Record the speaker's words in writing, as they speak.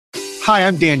Hi,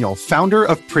 I'm Daniel, founder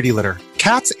of Pretty Litter.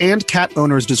 Cats and cat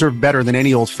owners deserve better than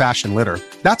any old-fashioned litter.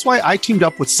 That's why I teamed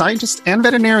up with scientists and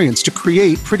veterinarians to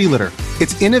create Pretty Litter.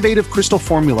 Its innovative crystal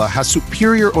formula has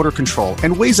superior odor control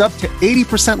and weighs up to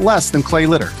 80% less than clay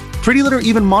litter. Pretty Litter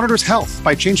even monitors health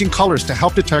by changing colors to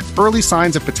help detect early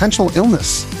signs of potential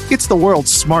illness. It's the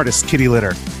world's smartest kitty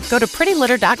litter. Go to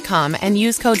prettylitter.com and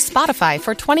use code SPOTIFY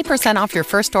for 20% off your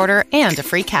first order and a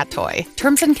free cat toy.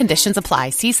 Terms and conditions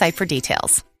apply. See site for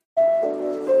details.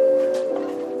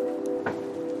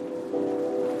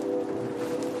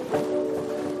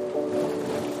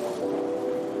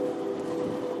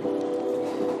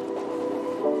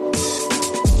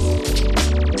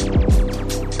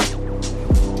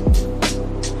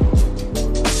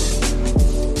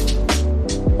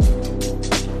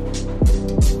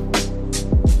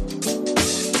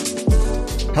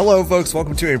 Hello, folks.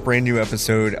 Welcome to a brand new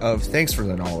episode of Thanks for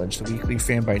the Knowledge, the weekly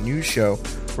Fanbyte news show,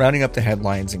 rounding up the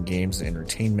headlines and games and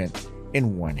entertainment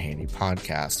in one handy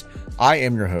podcast. I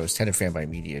am your host, head of Fanbyte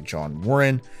Media, John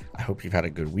Warren. I hope you've had a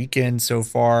good weekend so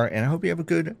far, and I hope you have a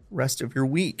good rest of your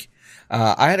week.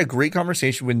 I had a great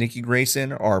conversation with Nikki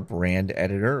Grayson, our brand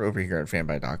editor over here at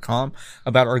fanbyte.com,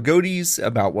 about our goatees,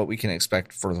 about what we can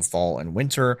expect for the fall and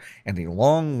winter, and the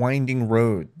long winding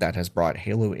road that has brought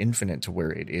Halo Infinite to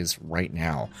where it is right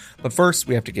now. But first,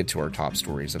 we have to get to our top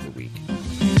stories of the week.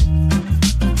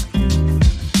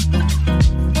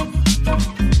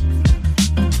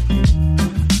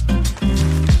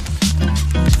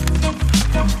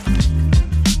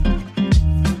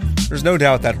 There's no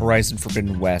doubt that Horizon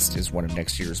Forbidden West is one of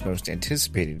next year's most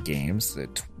anticipated games. The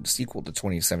sequel to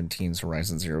 2017's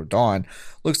Horizon Zero Dawn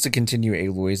looks to continue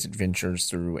Aloy's adventures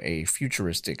through a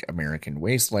futuristic American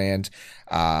wasteland,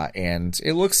 and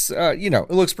it looks,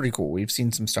 it looks pretty cool. We've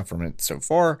seen some stuff from it so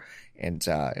far, and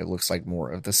it looks like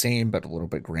more of the same, but a little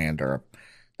bit grander.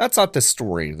 That's not the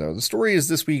story, though. The story is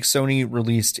this week Sony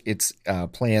released its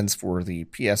plans for the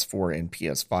PS4 and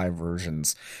PS5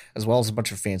 versions, as well as a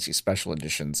bunch of fancy special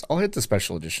editions. I'll hit the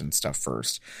special edition stuff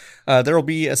first. There will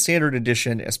be a standard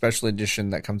edition, a special edition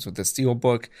that comes with a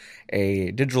steelbook, a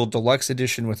digital deluxe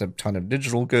edition with a ton of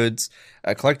digital goods,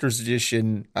 a collector's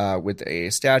edition with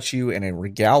a statue, and a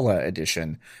regala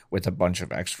edition with a bunch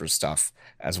of extra stuff,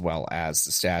 as well as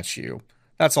the statue.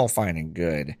 That's all fine and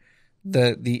good.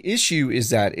 The issue is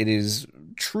that it is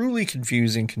truly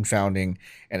confusing, confounding,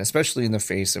 and especially in the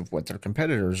face of what their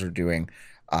competitors are doing,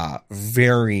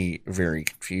 very, very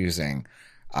confusing,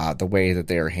 the way that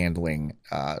they are handling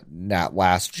that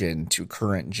last gen to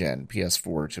current gen,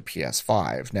 PS4 to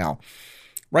PS5. Now,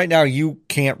 right now, you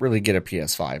can't really get a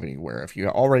PS5 anywhere. If you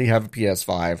already have a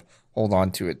PS5, hold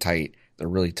on to it tight. They're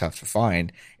really tough to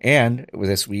find. And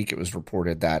this week, it was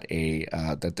reported that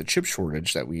that the chip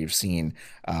shortage that we've seen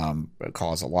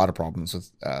cause a lot of problems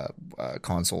with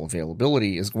console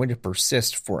availability is going to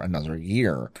persist for another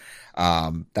year.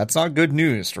 That's not good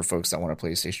news for folks that want a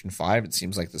PlayStation 5. It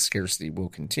seems like the scarcity will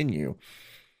continue.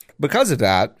 Because of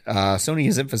that, Sony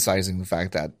is emphasizing the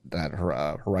fact that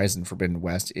Horizon Forbidden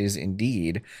West is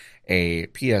indeed a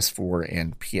PS4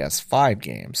 and PS5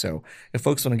 game. So if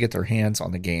folks want to get their hands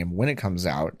on the game when it comes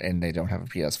out and they don't have a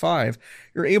PS5,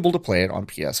 you're able to play it on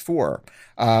PS4.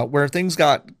 Where things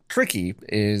got tricky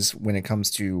is when it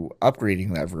comes to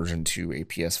upgrading that version to a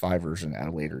PS5 version at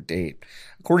a later date.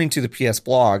 According to the PS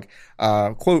blog,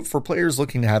 quote, for players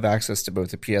looking to have access to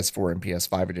both the PS4 and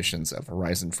PS5 editions of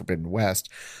Horizon Forbidden West,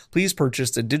 please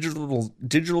purchase the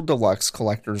digital deluxe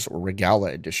collectors or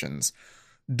regala editions.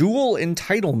 Dual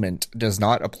entitlement does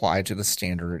not apply to the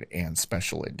standard and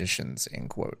special editions, end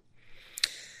quote.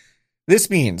 This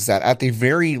means that at the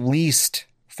very least,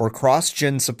 for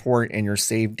cross-gen support and your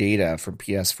saved data from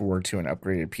PS4 to an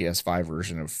upgraded PS5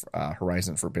 version of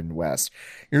Horizon Forbidden West,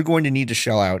 you're going to need to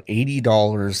shell out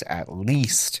 $80 at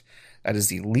least. That is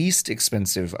the least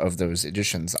expensive of those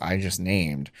editions I just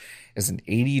named, is an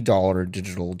 $80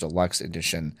 digital deluxe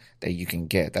edition that you can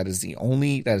get. That is the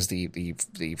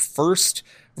first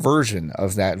version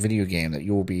of that video game that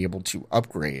you will be able to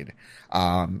upgrade.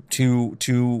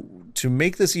 To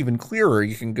make this even clearer,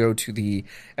 you can go to the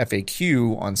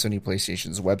FAQ on Sony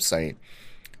PlayStation's website.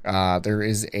 There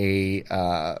is a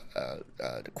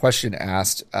question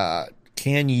asked,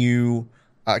 can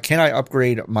I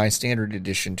upgrade my standard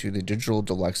edition to the digital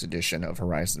deluxe edition of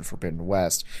Horizon Forbidden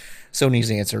West?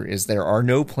 Sony's answer is there are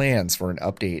no plans for an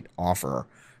update offer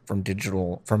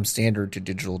from standard to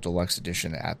digital deluxe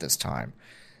edition at this time.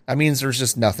 That means there's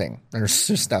just nothing. There's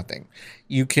just nothing.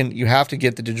 You have to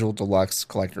get the digital deluxe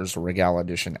collector's or regala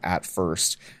edition at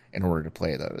first in order to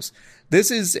play those.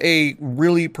 This is a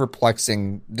really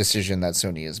perplexing decision that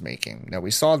Sony is making. Now,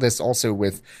 we saw this also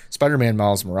with Spider-Man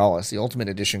Miles Morales. The Ultimate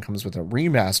Edition comes with a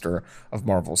remaster of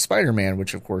Marvel's Spider-Man,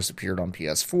 which of course appeared on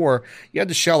PS4. You had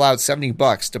to shell out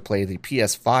 $70 to play the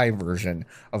PS5 version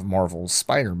of Marvel's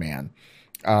Spider-Man.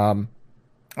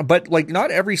 But like,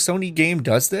 not every Sony game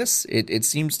does this. They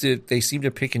seem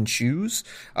to pick and choose.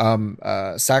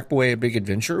 Sackboy: A Big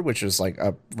Adventure, which is like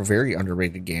a very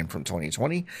underrated game from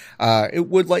 2020, it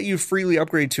would let you freely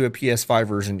upgrade to a PS5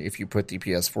 version if you put the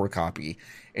PS4 copy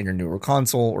in your newer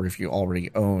console, or if you already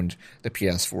owned the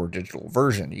PS4 digital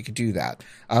version, you could do that.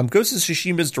 Ghost of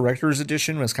Tsushima's Director's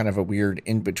Edition was kind of a weird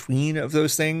in-between of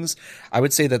those things. I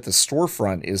would say that the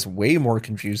storefront is way more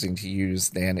confusing to use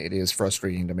than it is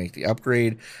frustrating to make the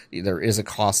upgrade. There is a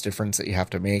cost difference that you have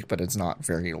to make, but it's not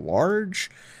very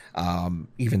large.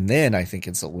 Even then, I think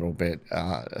it's a little bit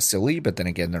silly, but then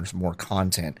again, there's more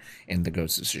content in the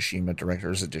Ghost of Tsushima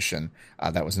Director's Edition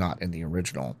that was not in the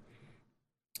original.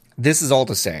 This is all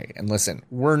to say, and listen,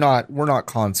 we're not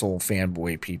console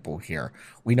fanboy people here.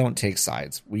 We don't take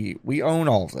sides. We own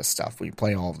all of this stuff. We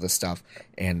play all of this stuff,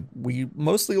 and we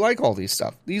mostly like all these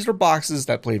stuff. These are boxes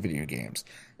that play video games.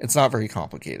 It's not very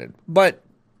complicated. But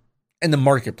in the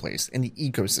marketplace, in the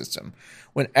ecosystem,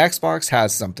 when Xbox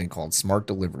has something called Smart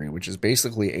Delivery, which is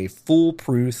basically a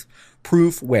foolproof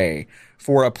way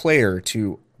for a player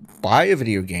to buy a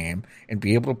video game and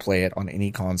be able to play it on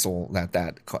any console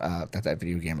that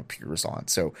video game appears on.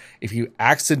 So if you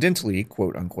accidentally,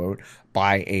 quote unquote,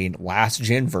 buy a last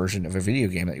gen version of a video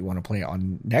game that you want to play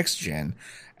on next gen,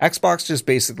 Xbox just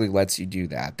basically lets you do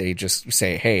that. They just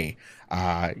say, hey,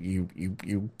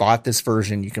 you bought this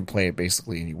version, you can play it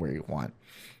basically anywhere you want.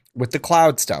 With the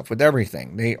cloud stuff, with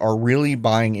everything, they are really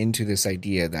buying into this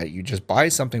idea that you just buy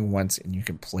something once and you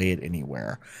can play it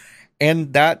anywhere.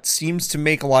 And that seems to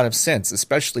make a lot of sense,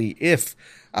 especially if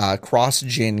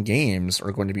cross-gen games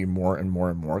are going to be more and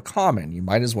more and more common. You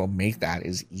might as well make that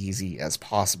as easy as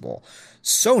possible.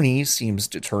 Sony seems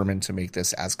determined to make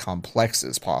this as complex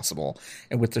as possible.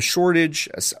 And with the shortage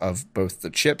of both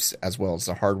the chips as well as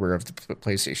the hardware of the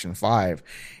PlayStation 5,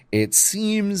 it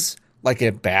seems like a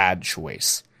bad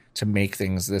choice to make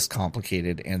things this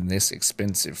complicated and this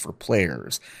expensive for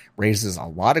players. Raises a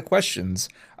lot of questions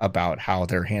about how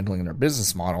they're handling their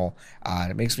business model.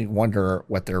 It makes me wonder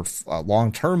what their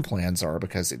long-term plans are,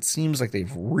 because it seems like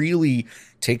they've really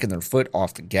taken their foot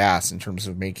off the gas in terms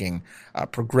of making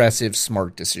progressive,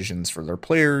 smart decisions for their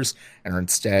players, and are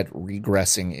instead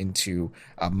regressing into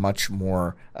a much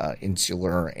more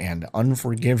insular and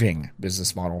unforgiving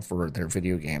business model for their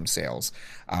video game sales.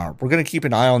 We're going to keep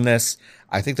an eye on this.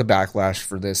 I think the backlash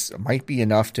for this might be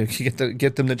enough to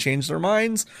get them to change their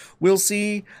minds. We'll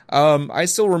see. I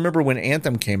still remember when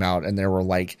Anthem came out and there were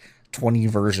like 20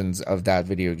 versions of that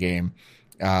video game,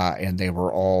 and they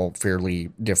were all fairly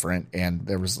different, and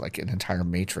there was like an entire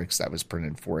matrix that was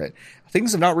printed for it.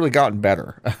 Things have not really gotten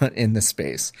better in this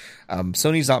space.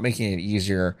 Sony's not making it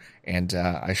easier, and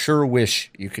I sure wish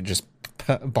you could just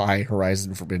buy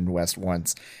Horizon Forbidden West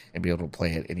once and be able to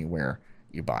play it anywhere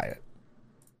you buy it.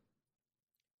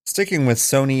 Sticking with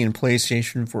Sony and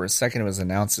PlayStation for a second, it was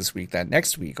announced this week that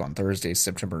next week, on Thursday,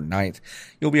 September 9th,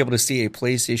 you'll be able to see a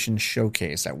PlayStation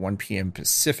showcase at 1 p.m.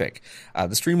 Pacific.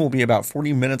 The stream will be about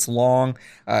 40 minutes long,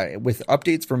 with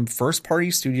updates from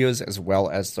first-party studios as well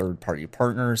as third-party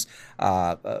partners.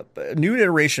 A new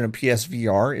iteration of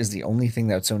PSVR is the only thing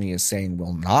that Sony is saying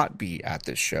will not be at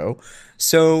this show.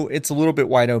 So it's a little bit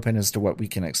wide open as to what we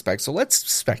can expect. So let's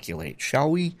speculate, shall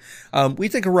we? We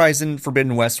think Horizon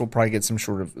Forbidden West will probably get some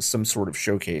sort of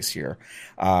showcase here.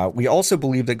 We also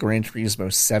believe that Gran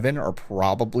Turismo 7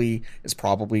 is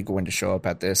probably going to show up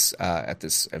at this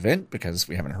event, because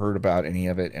we haven't heard about any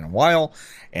of it in a while,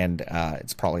 and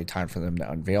it's probably time for them to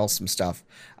unveil some stuff.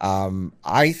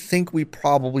 I think we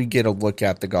probably get a look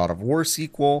at the God of War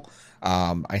sequel.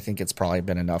 I think it's probably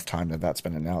been enough time that's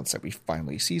been announced that we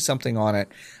finally see something on it.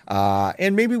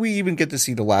 And maybe we even get to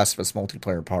see the Last of Us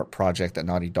multiplayer project that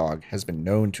Naughty Dog has been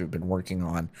known to have been working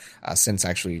on since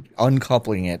actually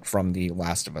uncoupling it from the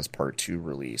Last of Us Part 2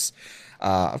 release.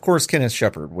 Of course, Kenneth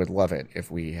Shepard would love it if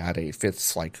we had a fifth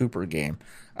Sly Cooper game.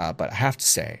 But I have to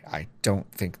say, I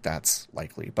don't think that's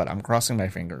likely. But I'm crossing my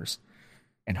fingers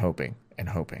and hoping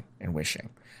and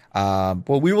wishing.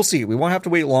 Well, we will see. We won't have to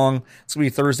wait long. It's going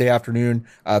to be Thursday afternoon.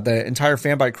 The entire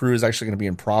Fanbyte crew is actually going to be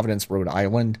in Providence, Rhode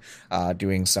Island,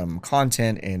 doing some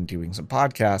content and doing some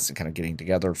podcasts and kind of getting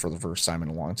together for the first time in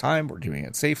a long time. We're doing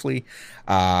it safely.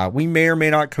 We may or may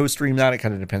not co-stream that. It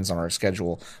kind of depends on our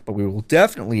schedule, but we will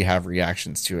definitely have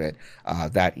reactions to it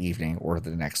that evening or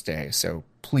the next day. So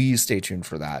please stay tuned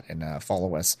for that and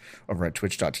follow us over at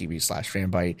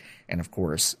twitch.tv/fanbyte and of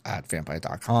course at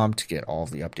fanbyte.com to get all of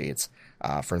the updates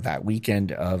for that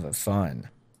weekend of fun.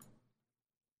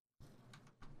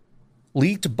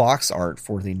 Leaked box art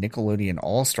for the Nickelodeon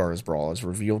All-Stars Brawl has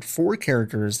revealed 4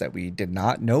 characters that we did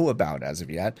not know about as of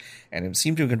yet, and it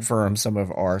seemed to confirm some of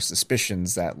our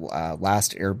suspicions that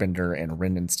Last Airbender and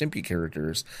Ren and Stimpy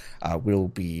characters will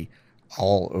be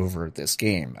all over this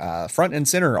game. Front and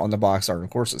center on the box art, of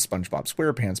course, is SpongeBob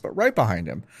SquarePants, but right behind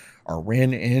him are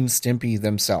Ren and Stimpy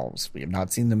themselves. We have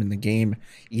not seen them in the game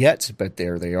yet, but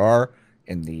there they are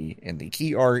in the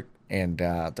key art, and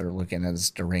they're looking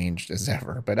as deranged as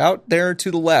ever. But out there to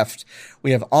the left,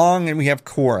 we have Ong and we have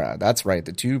Korra. That's right,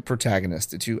 the 2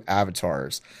 protagonists, the 2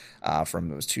 avatars from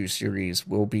those 2 series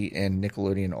will be in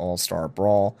Nickelodeon All-Star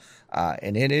Brawl.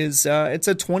 And it's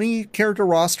a 20 character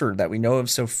roster that we know of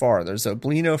so far. There's a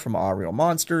Blino from All Real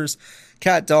Monsters,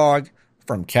 Cat Dog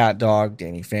from Cat Dog,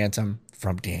 Danny Phantom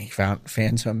from Danny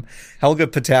Phantom, Helga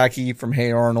Pataki from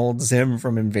Hey Arnold, Zim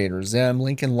from Invader Zim,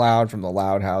 Lincoln Loud from The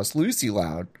Loud House, Lucy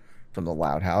Loud from The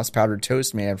Loud House, Powdered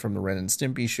Toast Man from The Ren and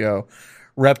Stimpy Show,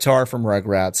 Reptar from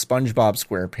Rugrats, SpongeBob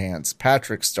SquarePants,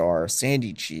 Patrick Star,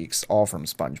 Sandy Cheeks, all from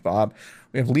SpongeBob.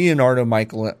 We have Leonardo,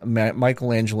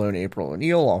 Michelangelo, and April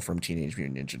O'Neil, all from Teenage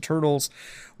Mutant Ninja Turtles.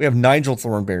 We have Nigel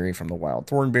Thornberry from The Wild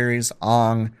Thornberries,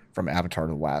 Ong from Avatar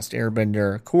The Last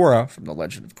Airbender, Korra from The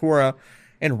Legend of Korra,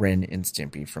 and Ren and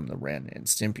Stimpy from The Ren and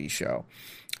Stimpy Show.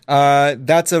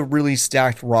 That's a really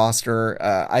stacked roster.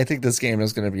 I think this game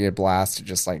is going to be a blast to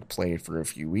just like play for a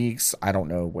few weeks. I don't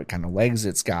know what kind of legs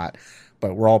it's got,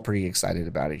 but we're all pretty excited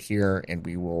about it here, and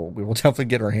we will definitely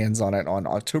get our hands on it on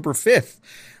October 5th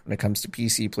when it comes to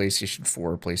PC, PlayStation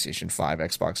 4, PlayStation 5,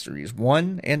 Xbox Series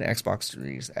 1, and Xbox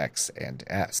Series X and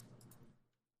S.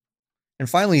 And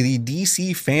finally, the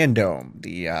DC Fandom,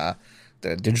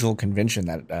 the digital convention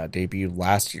that debuted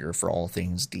last year for all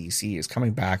things DC, is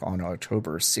coming back on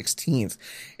October 16th.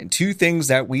 And 2 things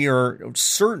that we are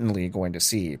certainly going to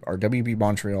see are WB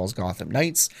Montreal's Gotham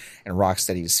Knights and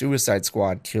Rocksteady's Suicide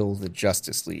Squad Kill the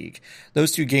Justice League.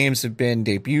 Those 2 games have been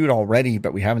debuted already,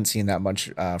 but we haven't seen that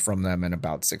much from them in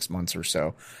about 6 months or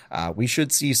so. We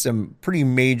should see some pretty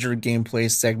major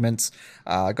gameplay segments.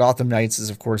 Gotham Knights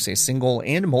is, of course, a single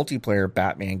and multiplayer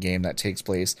Batman game that takes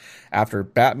place after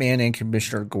Batman and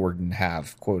Commissioner Gordon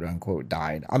have quote-unquote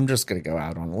died. I'm just going to go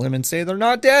out on a limb and say they're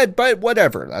not dead, but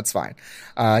whatever, that's fine.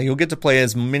 You'll get to play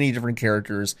as many different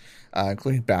characters,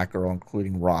 including Batgirl,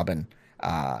 including Robin,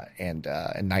 and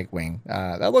Nightwing.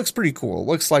 That looks pretty cool. It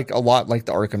looks like a lot like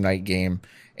the Arkham Knight game.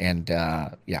 And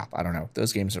yeah, I don't know.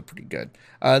 Those games are pretty good.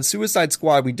 Suicide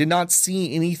Squad, we did not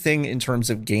see anything in terms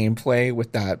of gameplay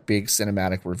with that big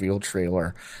cinematic reveal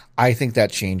trailer. I think that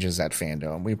changes at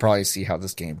Fandom. We probably see how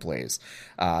this game plays.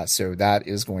 So that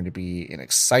is going to be an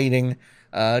exciting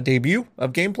debut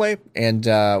of gameplay, and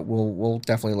we'll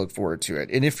definitely look forward to it.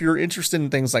 And if you're interested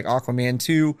in things like Aquaman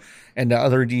 2 and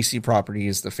other DC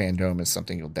properties, the Fandom is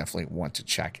something you'll definitely want to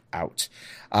check out.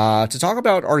 To talk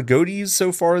about our goatees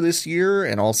so far this year,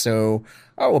 and also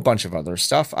a bunch of other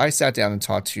stuff, I sat down and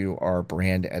talked to our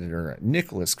brand editor,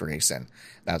 Nicholas Grayson.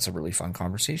 That's a really fun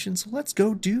conversation, so let's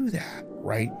go do that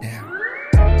right now.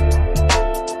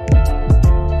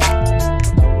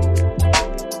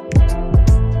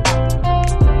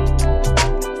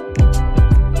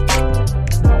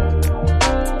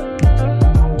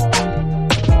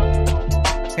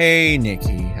 Hey,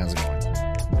 Nikki, how's it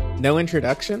going? No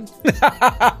introduction? You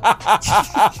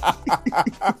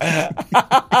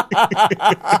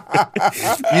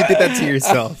did that to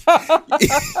yourself.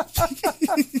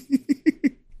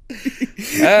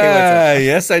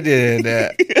 Yes, I did.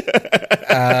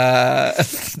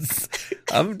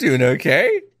 I'm doing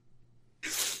okay.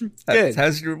 Good.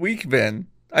 How's your week been?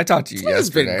 I talked to you yesterday. It's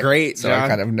been great, so John. I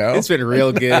kind of know. It's been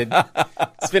real good.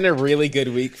 It's been a really good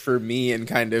week for me, and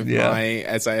kind of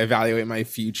as I evaluate my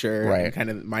future, and kind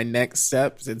of my next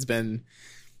steps. It's been,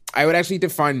 I would actually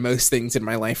define most things in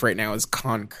my life right now as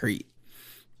concrete.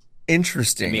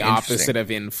 Interesting. And the opposite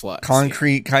of influx.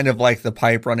 Concrete, kind of like the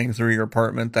pipe running through your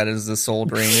apartment that is the sole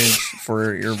drainage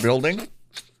for your building.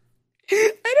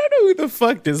 I don't know who the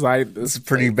fuck designed this. It's a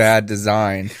pretty bad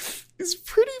design. It's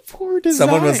pretty poor design.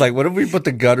 Someone was like, what if we put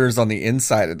the gutters on the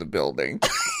inside of the building?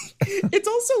 It's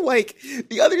also like,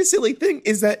 the other silly thing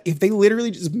is that if they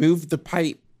literally just moved the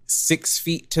pipe 6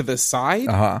 feet to the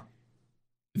side,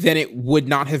 then it would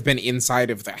not have been inside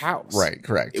of the house. Right,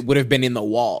 correct. It would have been in the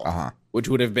wall, which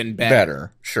would have been better.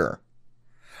 Better, sure.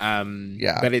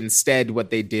 But instead, what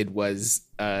they did was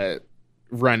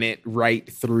run it right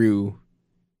through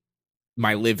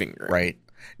my living room. Right.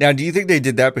 Now, do you think they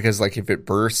did that because, like, if it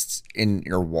bursts in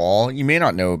your wall, you may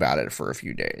not know about it for a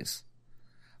few days.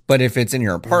 But if it's in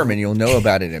your apartment, you'll know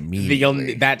about it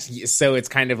immediately. So it's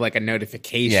kind of like a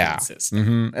notification system.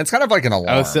 Mm-hmm. It's kind of like an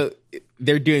alarm. Oh, so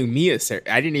they're doing me a service.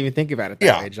 I didn't even think about it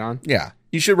that way, John. Yeah.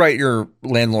 You should write your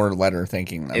landlord a letter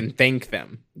thanking them. And thank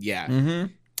them. Yeah.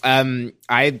 Mm-hmm.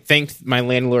 I thanked my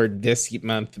landlord this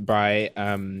month by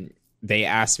they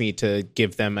asked me to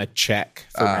give them a check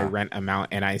for my rent amount,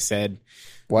 and I said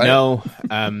what? No,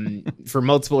 for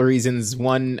multiple reasons.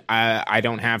 One, I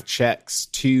don't have checks.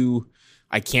 Two,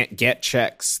 I can't get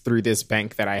checks through this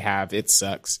bank that I have. It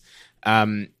sucks.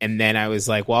 And then I was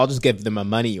like, well, I'll just give them a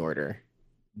money order.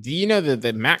 Do you know that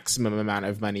the maximum amount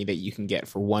of money that you can get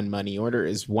for one money order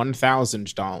is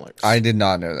 $1,000? I did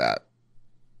not know that.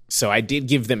 So I did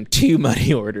give them 2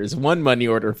 money orders, one money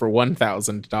order for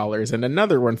 $1,000 and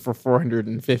another one for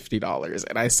 $450.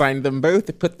 And I signed them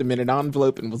both, put them in an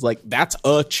envelope, and was like, that's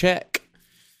a check.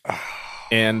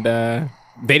 And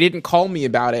they didn't call me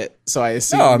about it, so I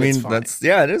assume no, I mean, it's fine.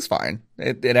 it is fine.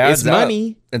 It adds it's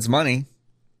money. Up. It's money.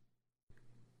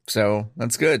 So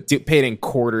that's good. Pay it in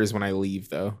quarters when I leave,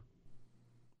 though.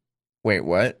 Wait,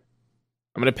 what?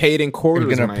 I'm gonna pay it in quarters.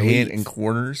 You're gonna pay it in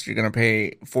quarters. You're gonna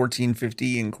pay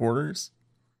 $14.50 in quarters.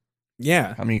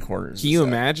 Yeah. How many quarters? Can you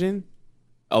imagine?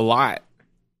 A lot.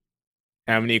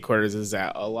 How many quarters is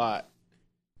that? A lot.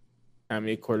 How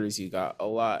many quarters you got? A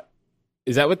lot.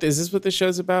 Is this what the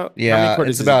show's about? Yeah, how many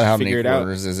quarters it's about how many it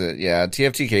quarters is it? Yeah,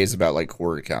 TFTK is about like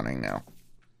quarter counting now.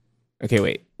 Okay,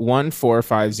 wait.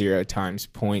 1450 times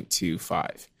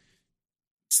 0.25.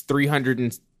 It's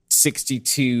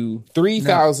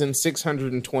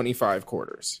 3,625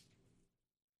 quarters.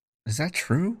 Is that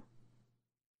true?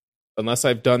 Unless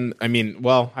I've done, I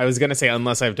was going to say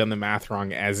unless I've done the math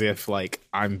wrong, as if like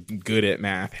I'm good at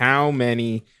math. How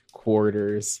many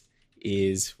quarters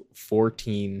is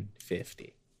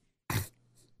 1450?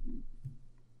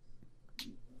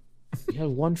 You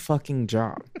have one fucking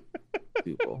job,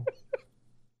 people.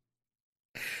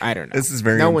 I don't know. This is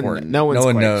very important. No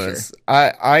one knows.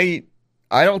 Sure.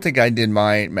 I don't think I did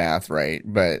my math right,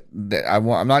 but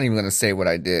I'm not even going to say what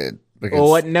I did.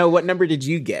 Because what number did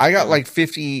you get? I got like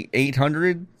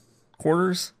 5,800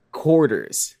 quarters.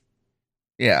 Quarters.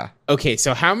 Yeah. Okay,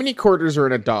 so how many quarters are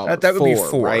in a dollar? That would be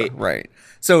 4, right?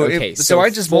 So so I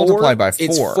just multiplied by 4.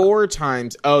 It's 4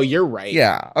 times. Oh, you're right.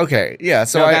 Yeah. Okay. Yeah.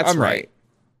 So I'm right.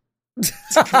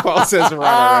 Paul says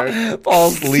right.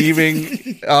 Paul's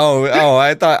leaving. Oh,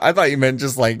 I thought you meant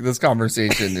just like this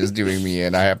conversation is doing me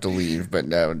and I have to leave, but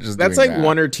no, just that's like that.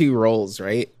 1 or 2 rolls,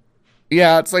 right?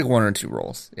 Yeah, it's like 1 or 2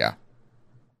 rolls. Yeah.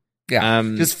 Yeah.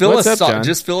 Just fill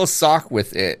a sock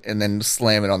with it and then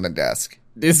slam it on the desk.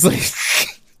 It's like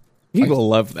people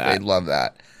love that. They love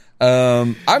that.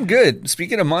 I'm good.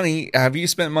 Speaking of money, have you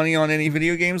spent money on any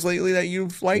video games lately that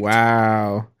you've liked?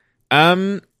 Wow.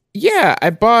 Yeah,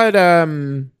 I bought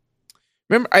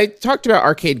remember I talked about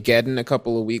Arcadegeddon a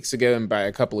couple of weeks ago, and by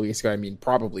a couple of weeks ago I mean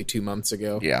probably 2 months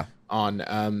ago. Yeah.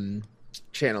 On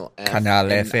Channel F. Canal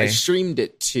F. I streamed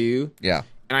it too. Yeah.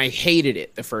 And I hated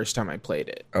it the first time I played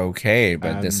it. Okay,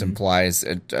 but this implies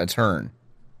a turn.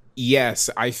 Yes,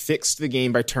 I fixed the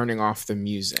game by turning off the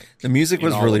music. The music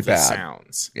was really bad.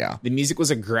 Sounds. Yeah. The music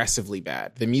was aggressively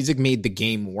bad. The music made the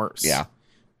game worse. Yeah.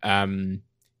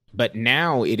 But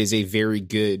now it is a very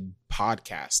good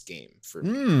podcast game for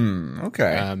me.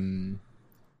 Okay.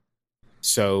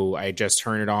 So I just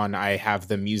turn it on. I have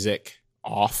the music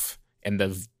off and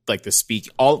the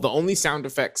only sound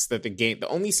effects that the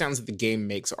only sounds that the game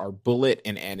makes are bullet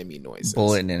and enemy noises.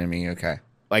 Bullet and enemy. Okay.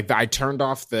 Like I turned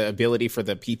off the ability for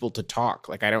the people to talk.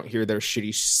 Like I don't hear their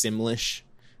shitty Simlish.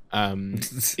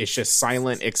 It's just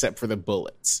silent except for the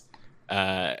bullets.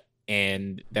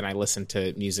 And then I listen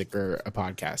to music or a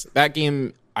podcast. That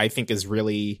game, I think, is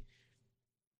really...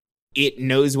 It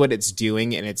knows what it's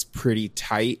doing, and it's pretty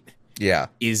tight. Yeah.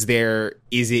 Is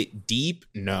it deep?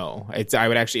 No.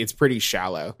 It's pretty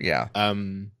shallow. Yeah.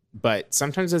 But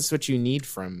sometimes that's what you need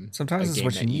from sometimes a it's game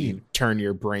what you need. Turn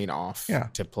your brain off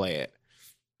to play it.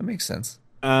 That makes sense.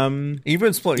 You've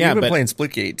been playing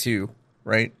Splitgate too,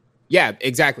 right? Yeah,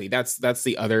 exactly. That's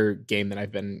the other game that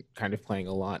I've been kind of playing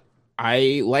a lot.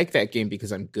 I like that game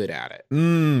because I'm good at it.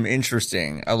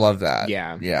 Interesting. I love that.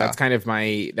 Yeah. That's kind of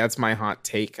my hot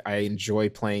take. I enjoy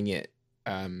playing it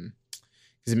because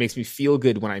it makes me feel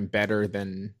good when I'm better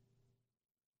than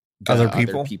the other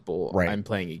people right. I'm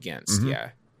playing against. Mm-hmm. Yeah.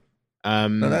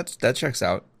 No, that checks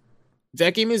out.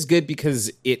 That game is good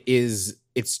because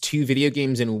it's 2 video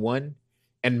games in one,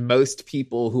 and most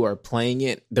people who are playing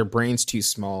it, their brain's too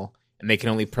small and they can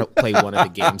only play one of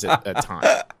the games at a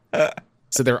time.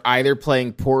 So they're either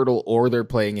playing Portal or they're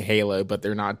playing Halo, but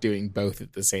they're not doing both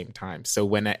at the same time. So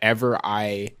whenever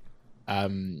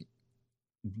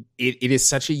it is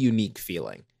such a unique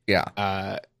feeling.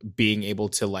 Yeah. Being able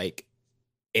to like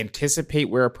anticipate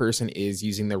where a person is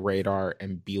using the radar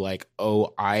and be like,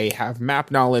 oh, I have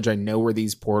map knowledge. I know where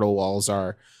these portal walls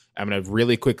are. I'm going to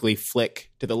really quickly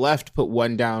flick to the left, put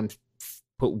one down,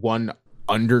 put one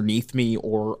underneath me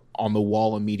or on the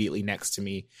wall immediately next to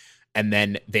me. And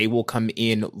then they will come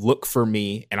in, look for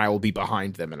me, and I will be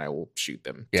behind them and I will shoot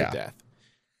them to death.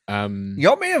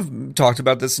 Y'all may have talked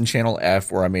about this in Channel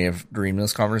F, or I may have dreamed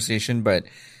this conversation, but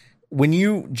when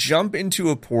you jump into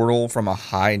a portal from a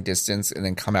high distance and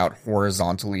then come out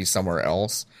horizontally somewhere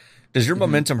else, does your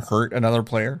momentum hurt another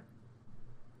player?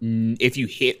 If you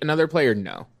hit another player,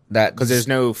 no. Because there's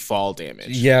no fall damage.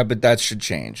 Yeah, but that should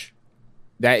change.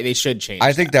 They should change.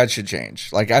 I think that should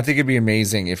change. Like, I think it'd be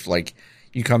amazing if like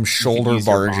you come shoulder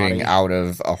barging out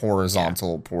of a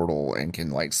horizontal portal and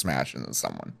can like smash into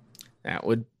someone. That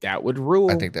would rule.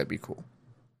 I think that'd be cool.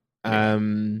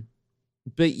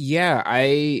 But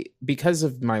yeah, because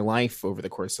of my life over the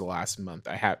course of the last month,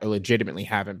 I legitimately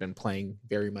haven't been playing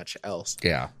very much else.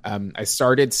 Yeah. I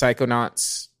started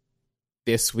Psychonauts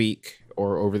this week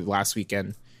or over the last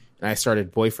weekend, and I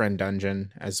started Boyfriend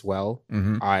Dungeon as well.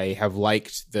 Mm-hmm. I have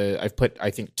I've put,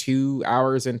 I think, 2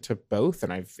 hours into both,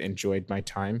 and I've enjoyed my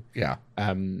time. Yeah.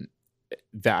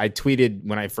 That I tweeted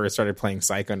when I first started playing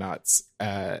Psychonauts,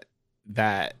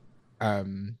 that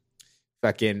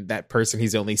fucking that person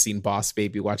who's only seen Boss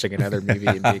Baby watching another movie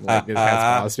and being like, this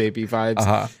has Boss Baby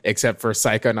vibes, except for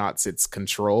Psychonauts, it's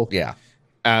Control. Yeah.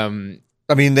 I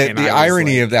mean, the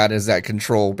irony of that is that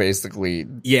Control basically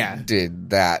did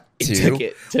that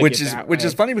too, which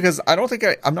is funny because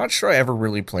I'm not sure I ever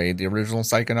really played the original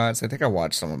Psychonauts. I think I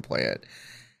watched someone play it.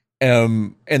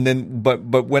 And then, but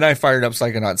when I fired up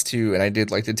Psychonauts 2 and I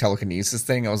did like the telekinesis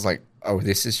thing, I was like, oh,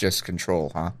 this is just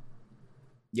Control, huh?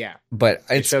 Yeah. But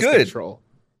it's good. Control.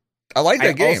 I like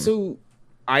that game.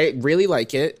 I really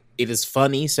like it. It is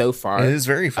funny so far. It is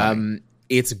very funny.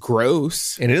 It's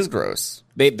gross. It is gross.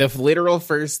 The literal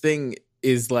first thing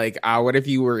is like, what if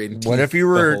you were in teeth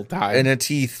the whole time? In a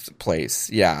teeth place?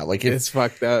 Yeah, like it's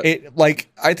fucked up.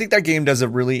 I think that game does a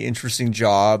really interesting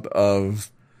job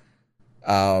of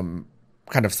kind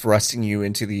of thrusting you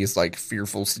into these like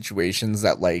fearful situations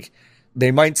that like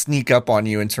they might sneak up on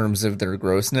you in terms of their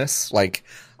grossness. Like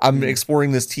I'm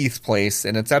exploring this teeth place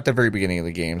and it's at the very beginning of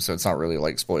the game, so it's not really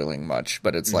like spoiling much,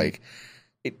 but it's like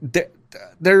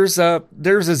there's a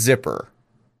zipper.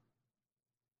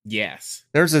 Yes.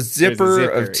 There's a zipper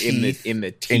of teeth in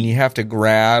the teeth, and you have to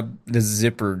grab the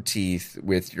zippered teeth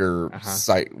with your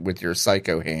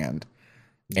psycho hand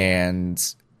and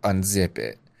unzip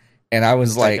it. And I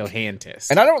was like, and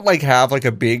I don't like have like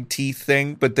a big teeth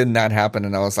thing, but then that happened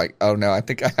and I was like, oh no, I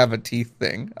think I have a teeth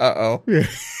thing. Uh-oh.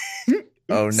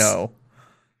 Oh no.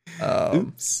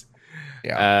 Oops.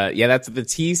 Yeah. That's what the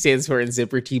T stands for in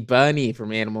Zipper T Bunny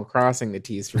from Animal Crossing. The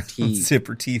T is for teeth.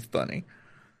 Zipper Teeth Bunny.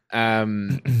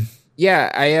 Yeah,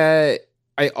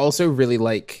 I also really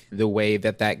like the way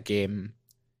that game,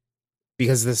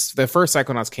 because the first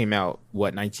Psychonauts came out,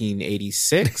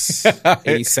 1986,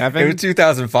 87? It was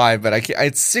 2005, but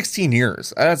it's 16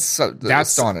 years. That's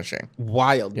astonishing.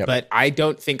 Wild. Yep. But I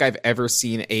don't think I've ever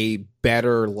seen a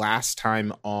better last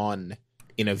time on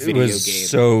in a video game.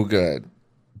 So good.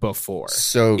 Before.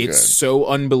 So good. It's so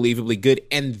unbelievably good.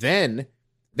 And then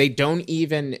they don't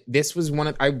even,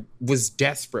 I was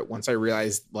desperate once I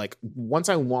realized, like, once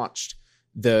I watched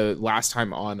the last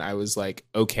time on, I was like,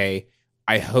 okay,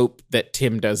 I hope that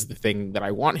Tim does the thing that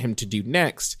I want him to do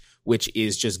next, which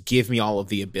is just give me all of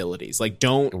the abilities. Like,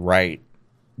 don't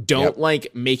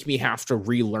like make me have to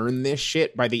relearn this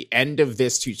shit. By the end of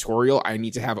this tutorial, I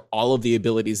need to have all of the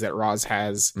abilities that Roz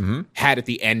had at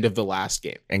the end of the last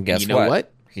game. And guess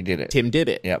what? He did it. Tim did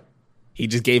it. Yep. He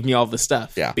just gave me all the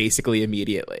stuff, basically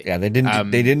immediately. Yeah, they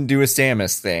didn't do a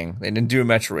Samus thing. They didn't do a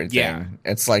Metroid thing.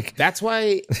 It's like that's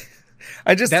why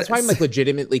that's why I'm like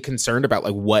legitimately concerned about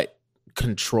like what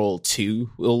Control 2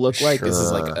 will look like. Sure. This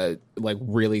is like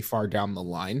really far down the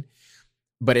line.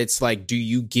 But it's like, do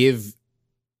you give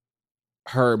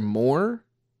her more,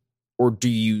 or do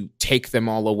you take them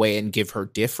all away and give her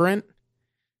different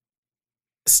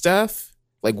stuff?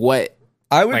 Like what?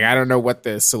 I don't know what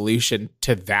the solution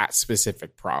to that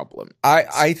specific problem is.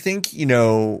 I think,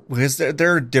 because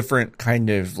there are different kind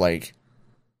of like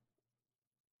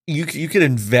you could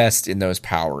invest in those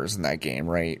powers in that game,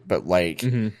 right? But like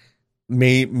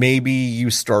maybe you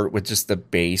start with just the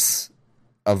base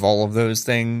of all of those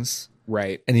things.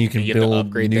 Right. And you can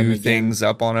build new things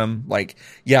up on them. Like,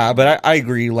 yeah, but I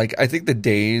agree. Like, I think the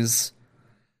days,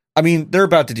 I mean, they're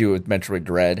about to do it with Metroid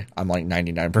Dread. I'm like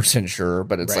 99% sure,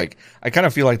 but it's like, I kind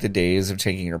of feel like the days of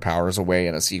taking your powers away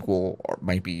in a sequel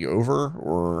might be over,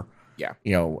 or, you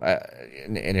know,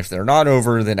 and if they're not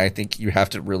over, then I think you have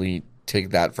to really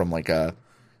take that from like a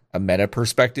meta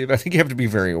perspective. I think you have to be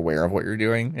very aware of what you're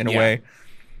doing in a way.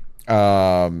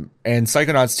 And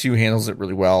Psychonauts 2 handles it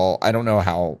really well. I don't know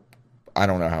how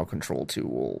Control 2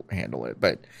 will handle it,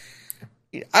 but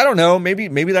I don't know. Maybe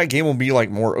that game will be like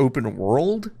more open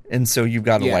world, and so you've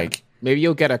got to like maybe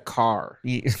you'll get a car.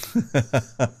 It's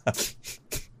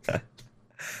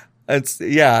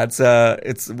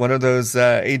one of those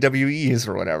AWEs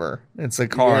or whatever. It's a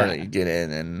car that you get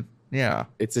in, and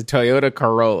it's a Toyota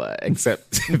Corolla,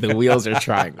 except the wheels are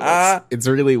triangles. It's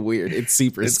really weird. It's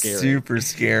super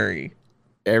scary.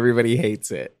 Everybody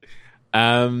hates it.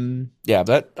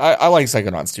 But I like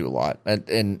Psychonauts 2 a lot, and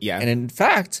in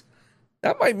fact,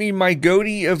 that might be my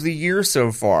GOTY of the year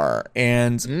so far.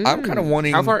 And I'm kind of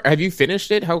wanting. How far have you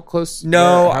finished it? How close?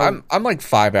 No, I'm like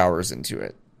 5 hours into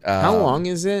it. How long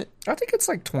is it? I think it's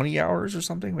like 20 hours or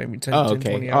something, maybe 10. Oh, 10,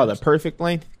 20 hours. hours. The perfect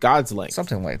length, God's length,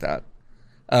 something like that.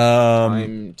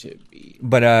 Time to beat.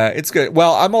 But it's good.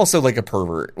 Well, I'm also like a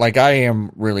pervert. Like I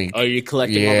am really. Oh, you're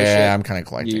collecting all the shit? Yeah, I'm kind of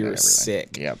collecting. You're everything.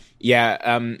 sick. Yep.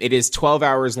 Yeah. It is 12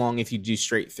 hours long if you do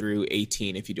straight through,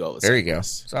 18 if you do all this. There you go.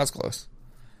 So that's close.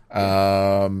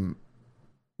 Yeah,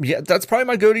 that's probably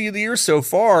my GOTY of the year so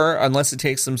far, unless it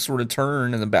takes some sort of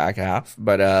turn in the back half.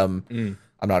 But I'm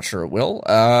not sure it will.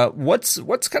 What's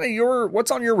kind of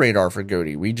what's on your radar for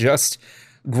GOTY? We just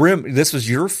Grim. This was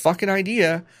your fucking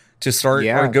idea to start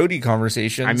our GOTY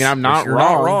conversations. I mean, I'm not You're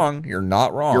wrong. not wrong. You're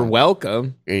not wrong. You're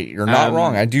welcome. You're not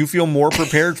wrong. I do feel more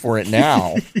prepared for it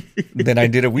now than I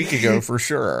did a week ago, for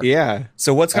sure. Yeah.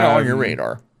 So what's kind of on your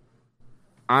radar?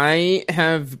 I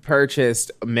have purchased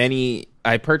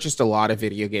I purchased a lot of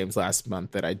video games last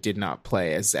month that I did not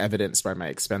play, as evidenced by my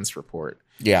expense report.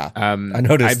 Yeah, I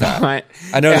noticed that.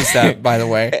 I noticed that, by the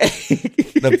way.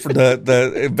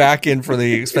 The back end for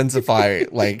the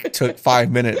Expensify like took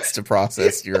 5 minutes to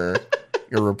process your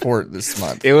report this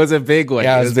month. It was a big one.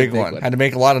 Yeah, it was a big one. Had to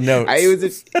make a lot of notes.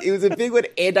 It was a big one,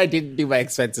 and I didn't do my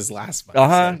expenses last month.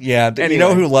 So. Yeah. Anyway, you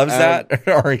know who loves that?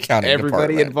 Our accounting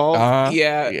everybody department. involved.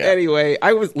 Yeah. Anyway,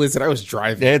 I was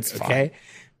driving. It's fine. Okay.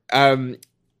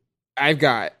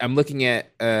 I'm looking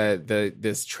at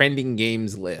this trending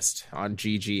games list on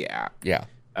GG app. Yeah.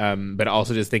 But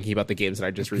also just thinking about the games that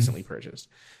I just recently purchased.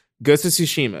 Ghost of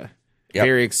Tsushima. Yep.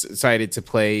 Very excited to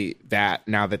play that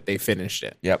now that they finished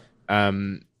it. Yep.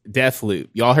 Deathloop.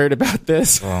 Y'all heard about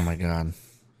this? Oh my god.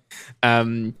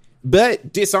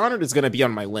 But Dishonored is going to be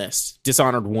on my list.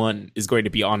 Dishonored 1 is going to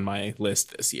be on my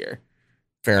list this year.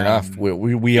 Fair enough.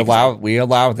 We allow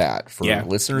that for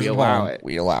listeners.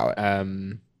 We allow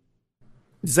it.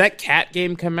 Does that cat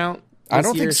game come out? I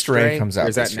don't think Stray comes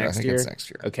out this year. I think it's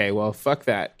next year. Okay, well, fuck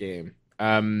that game.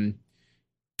 12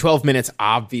 Minutes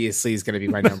obviously is going to be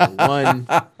my number one.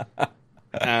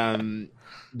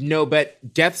 No,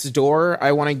 but Death's Door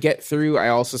I want to get through. I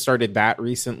also started that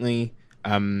recently.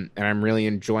 And I'm really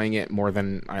enjoying it more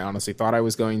than I honestly thought I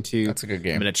was going to. That's a good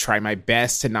game. I'm going to try my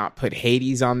best to not put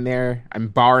Hades on there. I'm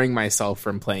barring myself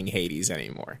from playing Hades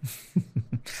anymore.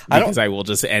 Because I will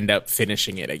just end up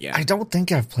finishing it again. I don't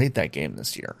think I've played that game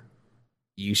this year.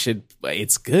 You should.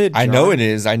 It's good, John. I know it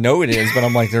is, but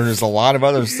I'm like, there's a lot of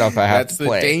other stuff I have to play.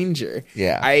 That's the danger.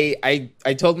 Yeah. I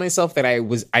told myself that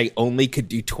I only could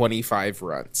do 25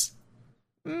 runs.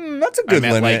 That's a good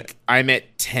limit. I'm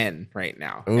at 10 right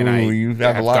now. Ooh, you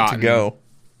have a lot to go.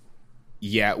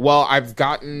 Yeah, well, I've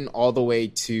gotten all the way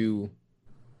to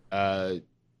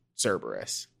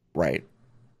Cerberus. Right.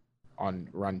 On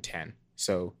run 10.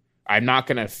 So I'm not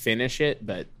going to finish it,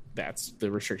 but that's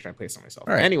the restriction I placed on myself.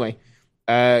 Right. Anyway,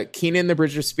 Kenan the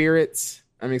Bridge of Spirits,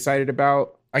 I'm excited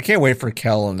about. I can't wait for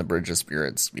Kel and the Bridge of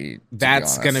Spirits.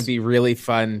 That's going to be really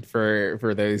fun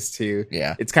for those two.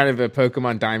 Yeah. It's kind of a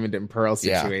Pokemon Diamond and Pearl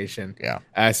situation.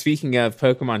 Yeah. Speaking of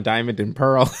Pokemon Diamond and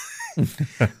Pearl,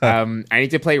 I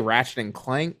need to play Ratchet and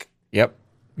Clank. Yep,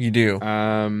 you do.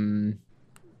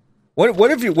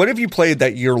 What if you played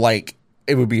that you're like,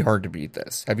 it would be hard to beat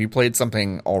this? Have you played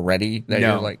something already that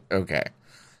you're like, okay.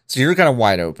 So you're kind of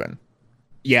wide open.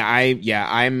 Yeah,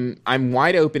 I'm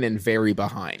wide open and very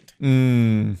behind.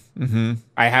 Mm-hmm.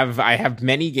 I have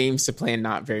many games to play and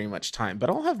not very much time, but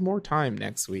I'll have more time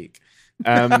next week.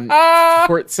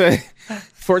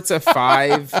 Forza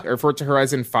 5 or Forza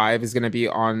Horizon 5 is going to be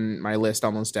on my list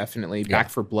almost definitely. Back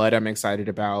 4 Blood I'm excited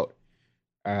about.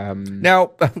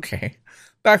 Now, okay.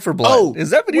 Back 4 Blood. Is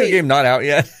that video game not out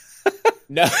yet?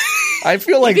 No. I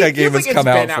feel like that game has come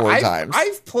out 4 times.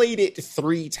 I've played it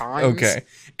 3 times. Okay.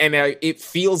 And it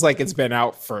feels like it's been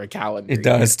out for a calendar year. It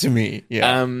does to me.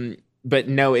 Yeah. But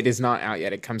no, it is not out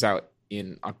yet. It comes out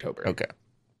in October. Okay.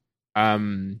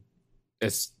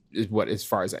 As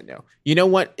far as I know. You know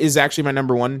what is actually my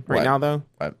number 1 right now though?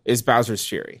 What? Is Bowser's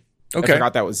Fury. Okay. I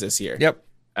forgot that was this year. Yep.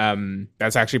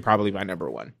 That's actually probably my number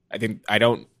 1. I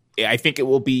think it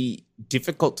will be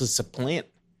difficult to supplant.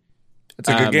 It's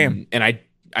a good game. And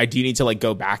I do need to like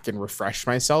go back and refresh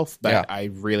myself, but Yeah. I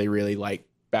really, really like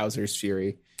Bowser's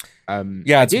Fury.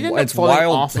 Yeah, I did end up it's falling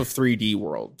wild. off of 3D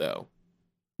World though.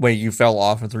 Wait, you fell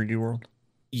off of 3D World?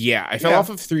 Yeah, I fell off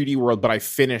of 3D World, but I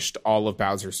finished all of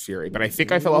Bowser's Fury. But I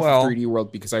think I fell off of 3D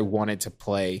World because I wanted to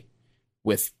play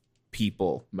with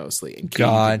people mostly, and Katie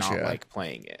did not like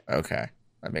playing it. Okay,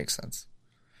 that makes sense.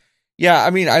 Yeah,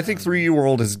 I mean, I think 3D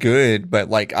World is good, but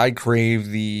like I crave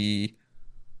the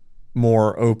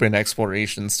more open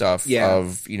exploration stuff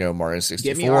of Mario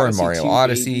 64 and Mario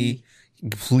Odyssey.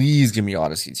 Baby. Please give me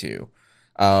Odyssey 2.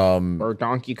 Or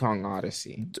Donkey Kong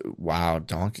Odyssey. Wow,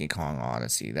 Donkey Kong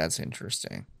Odyssey. That's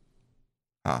interesting.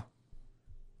 Huh.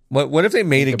 What if they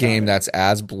made a game that's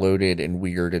as bloated and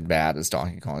weird and bad as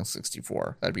Donkey Kong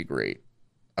 64? That'd be great.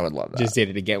 I would love that. Just did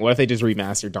it again. What if they just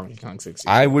remastered Donkey Kong 64?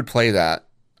 I would play that.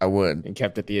 I would. And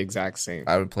kept it the exact same.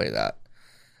 I would play that.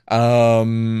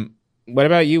 What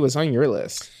about you? What's on your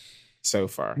list so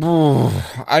far?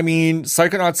 I mean,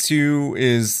 Psychonauts 2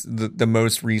 is the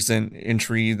most recent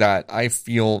entry that I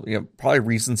feel, probably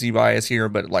recency bias here,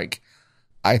 but like,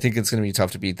 I think it's going to be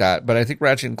tough to beat that. But I think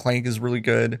Ratchet and Clank is really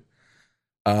good.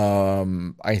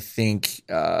 I think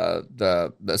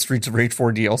the Streets of Rage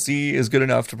 4 DLC is good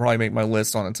enough to probably make my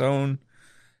list on its own.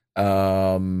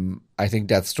 I think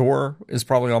Death's Door is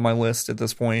probably on my list at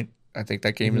this point. I think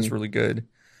that game is really good.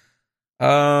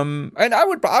 And I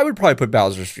would probably put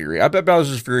Bowser's Fury. I bet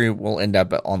Bowser's Fury will end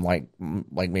up on like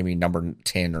maybe number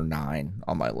 10 or 9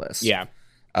 on my list. Yeah.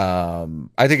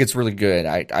 I think it's really good.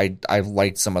 I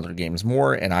liked some other games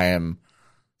more, and I am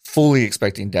fully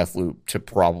expecting Deathloop to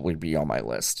probably be on my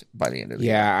list by the end of the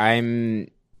year. Yeah, I'm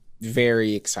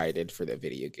very excited for the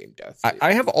video game Deathloop.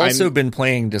 I have also been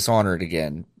playing Dishonored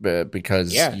again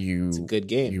because it's a good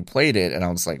game. You played it, and I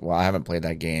was like, well, I haven't played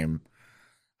that game.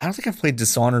 I don't think I've played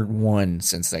Dishonored 1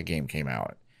 since that game came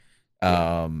out.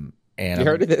 And you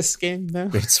heard of this game though?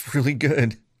 It's really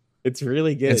good. It's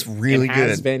really good. It's really good. It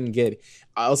has been good.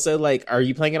 Also, like, are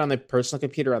you playing it on the personal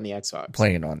computer or on the Xbox?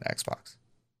 Playing it on Xbox.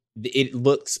 It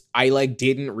looks. I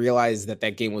didn't realize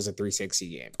that game was a 360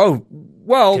 game. Oh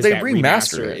well, they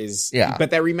remastered it.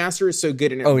 But that remaster is so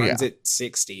good, and it runs at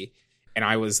 60. And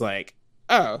I was like,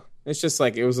 oh, it's just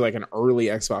like it was like an early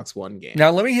Xbox One game.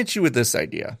 Now let me hit you with this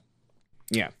idea.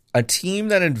 Yeah, a team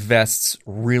that invests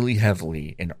really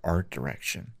heavily in art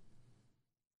direction.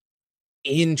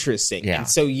 Interesting. Yeah. And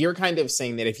so you're kind of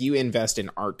saying that if you invest in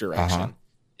art direction,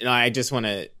 and I just want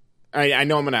to. I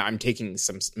know I'm taking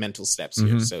some mental steps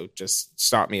here, so just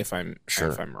stop me if I'm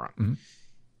wrong. Mm-hmm.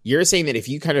 You're saying that if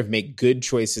you kind of make good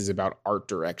choices about art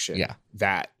direction,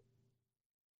 that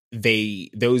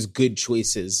those good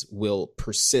choices will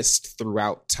persist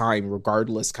throughout time,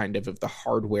 regardless kind of the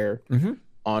hardware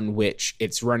on which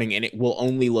it's running, and it will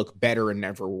only look better and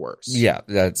never worse. Yeah,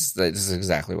 that's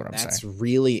exactly what I'm saying. That's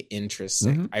really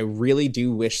interesting. I really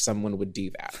do wish someone would do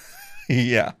that.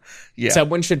 Yeah.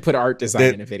 Someone should put art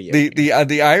design in a video.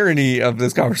 The irony of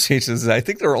this conversation is I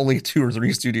think there are only 2 or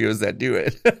 3 studios that do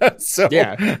it. So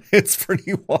it's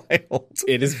pretty wild.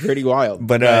 It is pretty wild.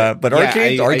 But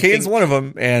Arcade's one of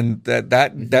them, and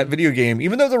that video game,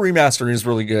 even though the remaster is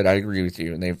really good, I agree with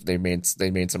you, and they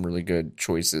made some really good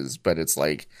choices. But it's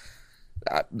like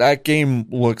that game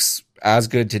looks as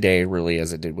good today, really,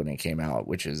 as it did when it came out,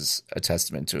 which is a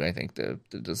testament to I think the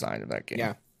design of that game.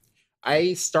 Yeah.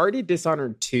 I started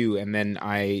Dishonored 2 and then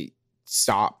I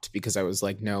stopped because I was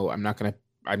like, no, I'm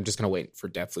just going to wait for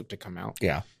Deathloop to come out.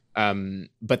 Yeah.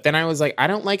 But then I was like, I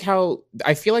don't like how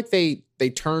I feel like they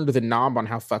turned the knob on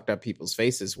how fucked up people's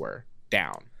faces were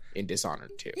down in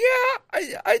Dishonored 2.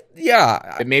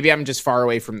 Yeah. But maybe I'm just far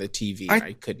away from the TV and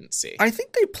I couldn't see. I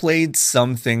think they played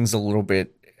some things a little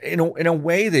bit in a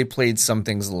way they played some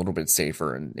things a little bit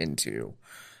safer into.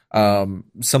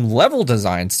 Some level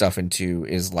design stuff into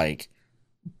is like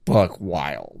buck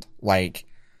wild, like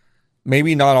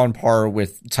maybe not on par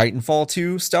with Titanfall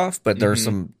 2 stuff, but there's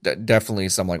definitely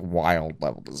some like wild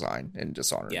level design in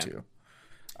Dishonored 2.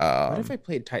 What if I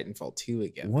played Titanfall 2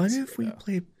 again? What if we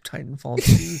played Titanfall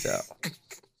 2 though?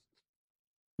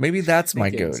 Maybe that's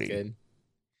my goatee.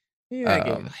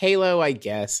 Yeah, Halo, I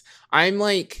guess. I'm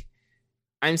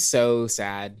so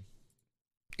sad.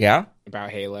 Yeah?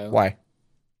 About Halo. Why?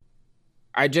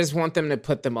 I just want them to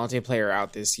put the multiplayer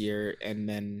out this year and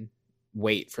then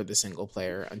wait for the single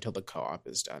player until the co-op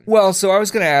is done. Well, so I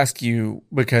was going to ask you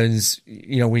because,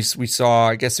 we saw,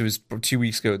 I guess it was 2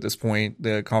 weeks ago at this point,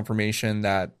 the confirmation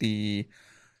that the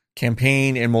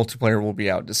campaign and multiplayer will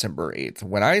be out December 8th.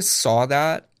 When I saw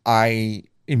that, I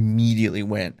immediately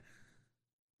went,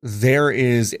 there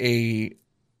is a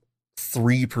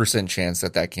 3% chance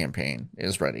that campaign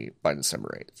is ready by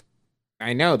December 8th.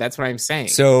 I know, that's what I'm saying.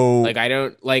 So, I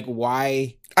don't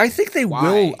why. I think they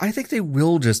will. I think they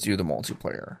will just do the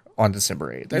multiplayer on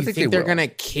December 8th. I think they're gonna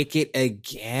kick it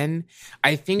again.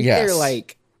 I think they're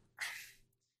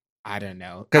I don't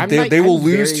know. They will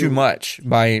lose too much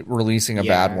by releasing a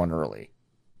bad one early.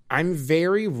 I'm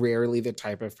very rarely the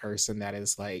type of person that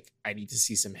is I need to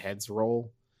see some heads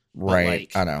roll.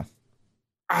 Right. I know.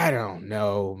 I don't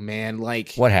know, man.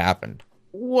 What happened?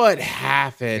 What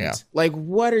happened? Yeah.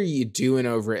 What are you doing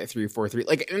over at 343?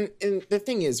 And the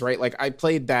thing is, right? I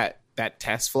played that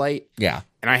test flight. Yeah.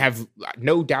 And I have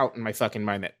no doubt in my fucking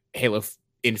mind that Halo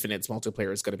Infinite's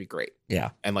multiplayer is going to be great.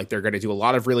 Yeah. And they're going to do a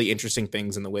lot of really interesting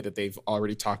things in the way that they've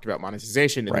already talked about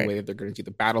monetization and the way that they're going to do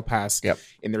the battle pass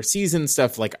in their season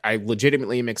stuff. I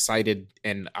legitimately am excited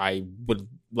and I would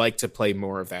like to play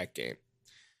more of that game.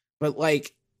 But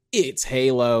it's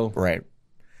Halo. Right.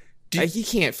 You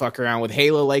can't fuck around with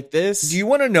Halo like this. Do you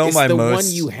want to know it's the one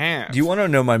you have? Do you want to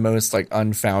know my most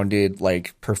unfounded,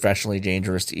 professionally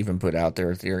dangerous to even put out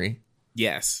there theory?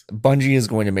 Yes. Bungie is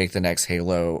going to make the next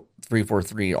Halo.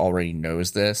 343 already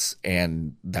knows this,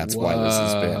 and that's why this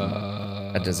has been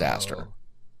a disaster.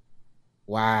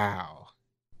 Wow.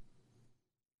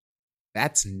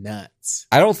 That's nuts.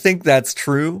 I don't think that's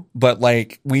true, but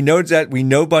we know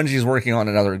Bungie's working on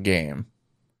another game.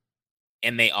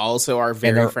 And they also are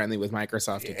very friendly with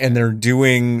Microsoft again. And they're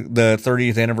doing the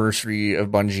 30th anniversary of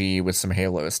Bungie with some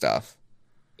Halo stuff.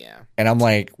 Yeah. And I'm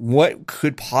what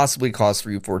could possibly cause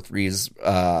 343's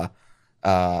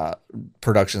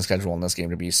production schedule in this game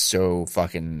to be so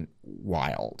fucking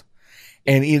wild?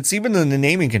 And it's even in the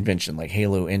naming convention,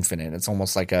 Halo Infinite. It's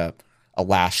almost like a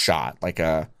last shot,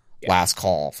 last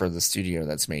call for the studio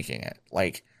that's making it.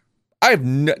 I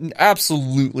have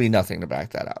absolutely nothing to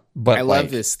back that up. But I love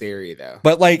this theory, though.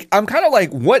 But I'm kind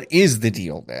of what is the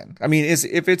deal then? I mean,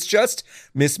 if it's just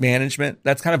mismanagement,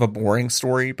 that's kind of a boring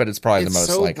story, but it's probably the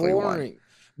most likely one.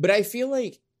 But I feel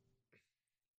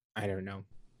I don't know.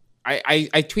 I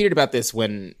tweeted about this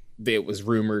when it was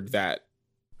rumored that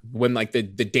when the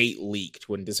date leaked,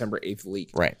 when December 8th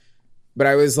leaked. Right. But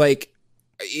I was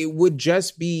it would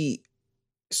just be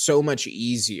so much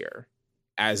easier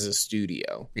as a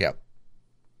studio. Yep.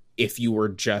 If you were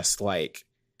just all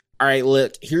right,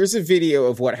 look, here's a video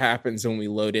of what happens when we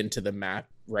load into the map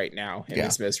right now in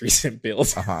this most recent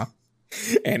build. Uh-huh.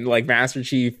 And Master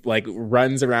Chief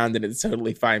runs around and it's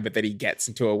totally fine, but then he gets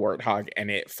into a warthog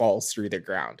and it falls through the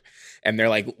ground. And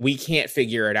they're we can't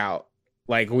figure it out.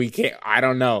 We can't, I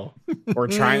don't know. We're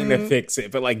trying to fix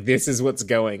it, but this is what's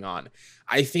going on.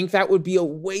 I think that would be a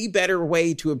way better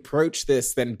way to approach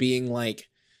this than being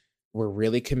we're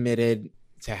really committed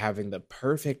to having the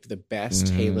best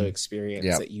Halo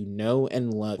experience that you know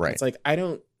and love. Right. It's I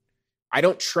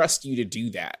don't trust you to do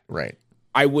that. Right.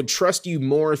 I would trust you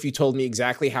more if you told me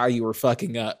exactly how you were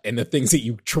fucking up and the things that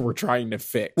you were trying to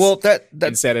fix. Well, that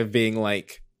instead of being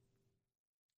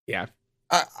yeah.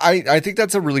 I think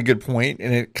that's a really good point,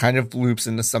 and it kind of loops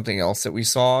into something else that we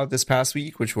saw this past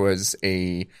week, which was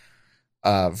a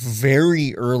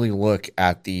very early look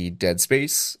at the Dead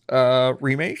Space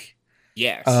remake.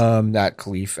 Yes. That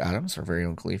Khalif Adams, our very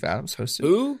own Khalif Adams, hosted.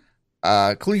 Who?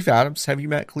 Khalif Adams. Have you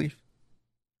met Khalif?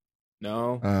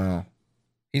 No.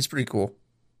 He's pretty cool.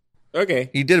 Okay.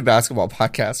 He did a basketball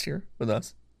podcast here with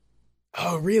us.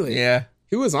 Oh, really? Yeah.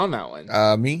 Who was on that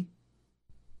one? Me.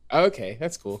 Okay,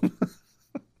 that's cool.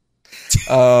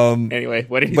 Anyway,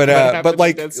 what did he? But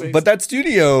that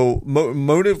studio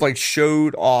Motive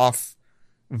showed off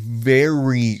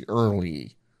very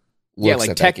early. Yeah,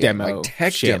 tech demo,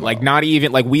 demo. Not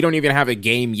even we don't even have a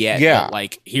game yet. Yeah,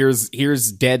 but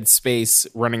here's Dead Space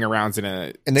running around in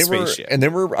a spaceship. They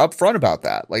were upfront about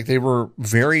that. They were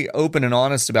very open and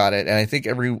honest about it. And I think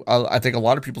a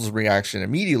lot of people's reaction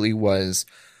immediately was,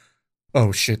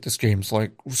 "Oh shit, this game's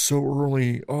so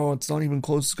early. Oh, it's not even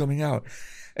close to coming out."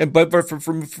 And but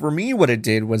for me, what it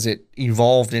did was it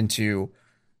evolved into,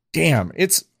 damn,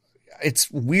 it's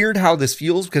weird how this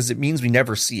feels because it means we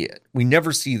never see it. We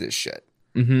never see this shit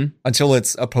until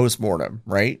it's a postmortem,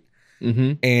 right?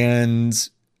 And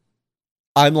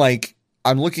I'm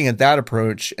looking at that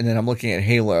approach, and then I'm looking at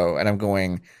Halo, and I'm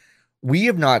going, we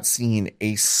have not seen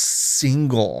a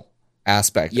single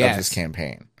aspect of this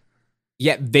campaign.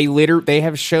 Yeah, they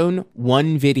have shown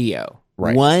one video,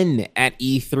 one at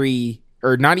E3,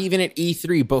 or not even at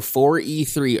E3, before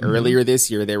E3 earlier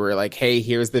this year. They were like, hey,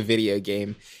 here's the video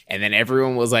game. And then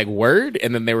everyone was like, word?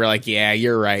 And then they were like, yeah,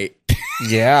 you're right.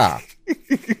 Yeah.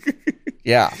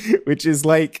 Yeah. Which is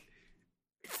like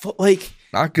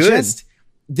not good. Just,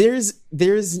 there's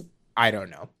I don't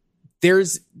know.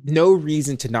 There's no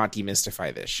reason to not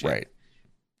demystify this shit. Right.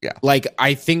 Yeah. Like,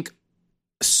 I think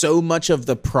so much of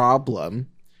the problem,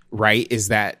 right, is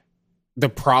that the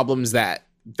problems that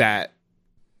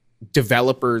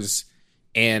developers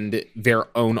and their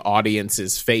own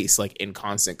audiences face, like, in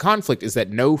constant conflict, is that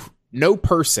no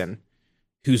person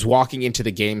who's walking into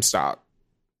the GameStop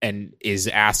and is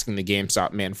asking the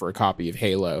GameStop man for a copy of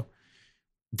Halo,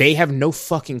 they have no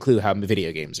fucking clue how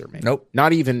video games are made. Nope.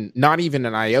 Not even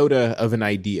an iota of an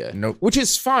idea. Nope. Which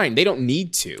is fine. They don't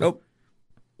need to. Nope.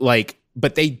 Like,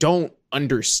 but they don't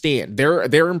understand.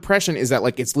 Their impression is that,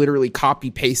 like, it's literally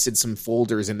copy pasted some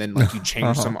folders and then, like, you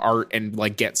change some art and,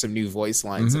 like, get some new voice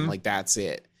lines and, like, that's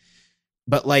it.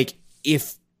 But, like,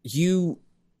 if you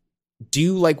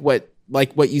do like what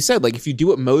you said, like, if you do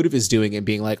what Motive is doing and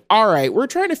being like, all right, we're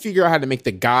trying to figure out how to make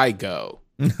the guy go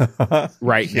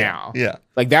now. Yeah.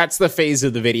 Like, that's the phase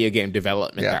of the video game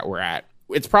development that we're at.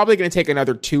 It's probably going to take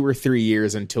another 2 or 3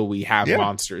 years until we have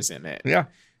monsters in it. Yeah.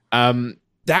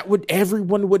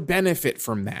 Everyone would benefit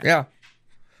from that. Yeah.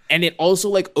 And it also,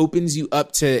 like, opens you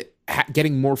up to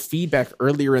getting more feedback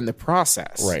earlier in the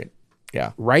process. Right.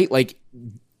 Yeah. Right? Like,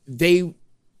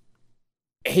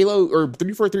 Halo or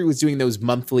 343 was doing those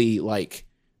monthly, like,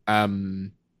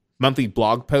 monthly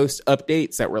blog post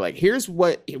updates that were like, here's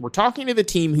what we're talking to the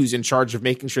team who's in charge of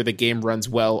making sure the game runs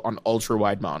well on ultra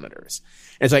wide monitors.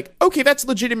 And it's like, okay, that's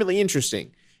legitimately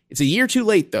interesting. It's a year too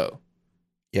late, though.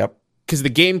 Yep. Because the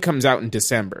game comes out in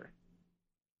December.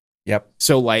 Yep.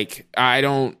 So, like, I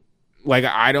don't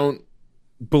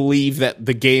believe that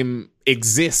the game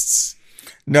exists.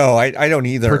 No, I don't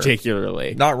either.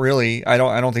 Particularly. Not really. I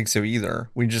don't think so either.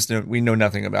 We know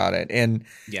nothing about it. And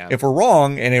yeah, if we're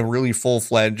wrong and a really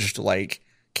full-fledged, like,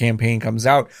 campaign comes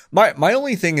out, my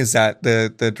only thing is that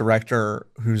the director,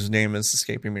 whose name is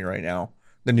escaping me right now,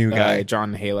 the new guy,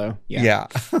 John Halo. Yeah.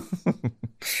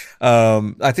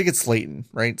 I think it's Slayton,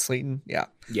 right? Slayton? Yeah.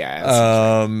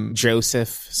 Yeah.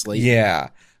 Joseph Slayton. Yeah.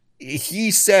 He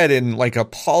said in, like, a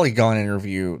Polygon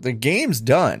interview, the game's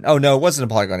done. Oh, no, it wasn't a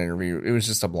Polygon interview. It was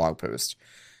just a blog post.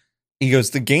 He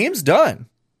goes, the game's done.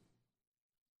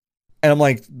 And I'm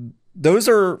like, those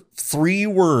are 3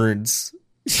 words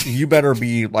you better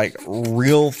be, like,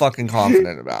 real fucking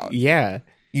confident about. Yeah.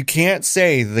 You can't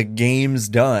say the game's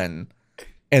done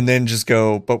and then just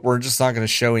go, but we're just not going to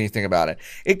show anything about it.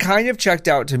 It kind of checked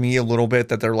out to me a little bit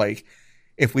that they're like,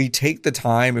 if we take the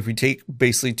time, if we take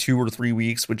basically 2 or 3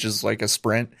 weeks, which is like a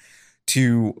sprint,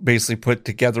 to basically put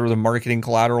together the marketing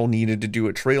collateral needed to do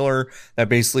a trailer that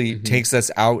basically takes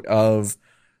us out of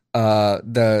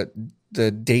the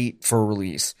date for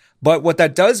release. But what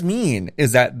that does mean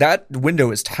is that window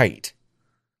is tight.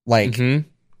 Like,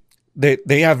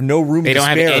 they have no room to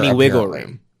spare. They don't have any wiggle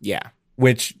room. Yeah.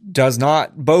 Which does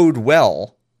not bode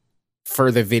well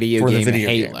for the video game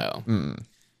Halo.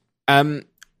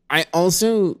 I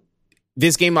also,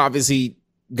 this game obviously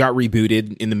got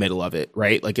rebooted in the middle of it,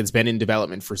 right? Like, it's been in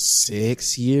development for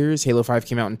 6 years. Halo 5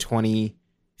 came out in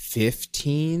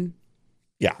 2015.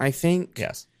 Yeah. I think.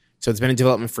 Yes. So it's been in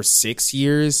development for 6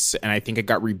 years, and I think it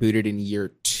got rebooted in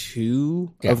year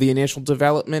 2 of the initial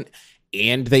development,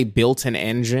 and they built an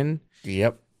engine.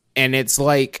 Yep. And it's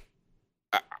like,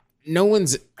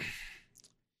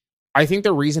 I think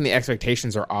the reason the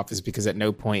expectations are off is because at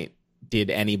no point did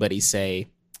anybody say,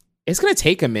 it's going to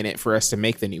take a minute for us to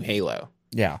make the new Halo.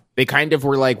 Yeah. They kind of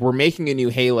were like, we're making a new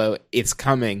Halo. It's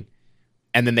coming.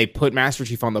 And then they put Master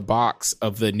Chief on the box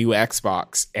of the new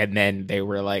Xbox. And then they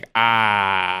were like,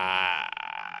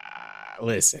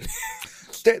 listen.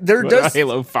 There does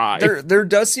Halo 5. There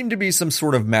does seem to be some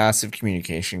sort of massive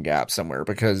communication gap somewhere,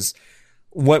 because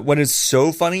what is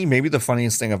so funny, maybe the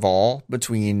funniest thing of all,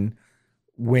 between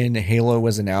when Halo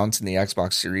was announced and the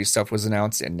Xbox Series stuff was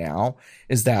announced and now,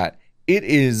 is that it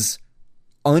is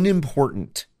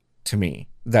unimportant to me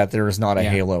that there is not a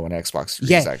Halo and Xbox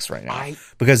Series X right now,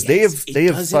 because they have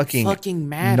fucking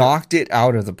knocked it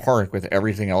out of the park with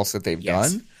everything else that they've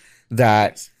done.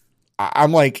 That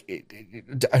I'm like,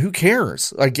 who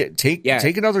cares? Like, take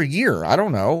another year. I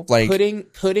don't know. Like,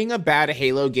 putting a bad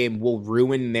Halo game will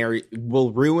ruin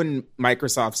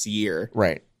Microsoft's year,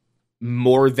 right?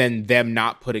 More than them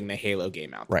not putting the Halo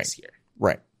game out this year,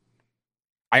 right?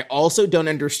 I also don't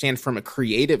understand from a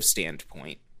creative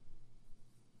standpoint.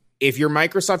 If you're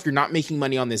Microsoft, you're not making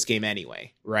money on this game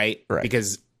anyway, right?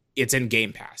 Because it's in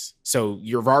Game Pass, so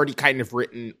you've already kind of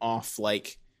written off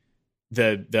like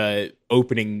the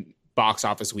opening box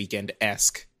office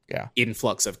weekend-esque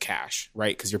influx of cash,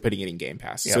 right? Because you're putting it in Game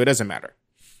Pass. So it doesn't matter.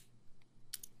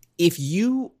 If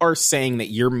you are saying that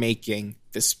you're making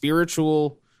the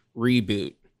spiritual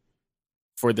reboot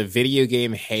for the video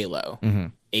game Halo,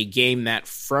 a game that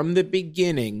from the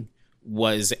beginning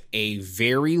was a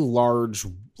very large,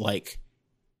 like,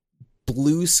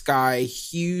 blue sky,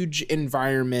 huge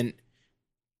environment,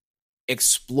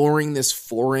 exploring this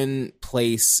foreign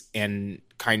place and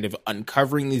kind of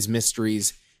uncovering these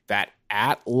mysteries that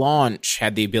at launch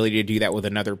had the ability to do that with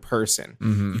another person.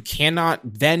 You cannot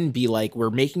then be like, we're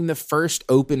making the first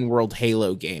open world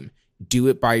Halo game. Do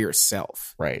it by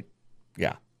yourself. Right.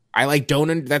 Yeah. I like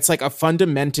that's like a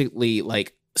fundamentally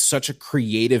like such a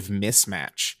creative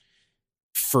mismatch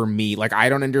for me. Like, I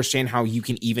don't understand how you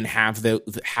can even have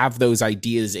those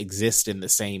ideas exist in the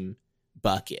same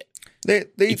bucket.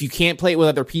 If you can't play it with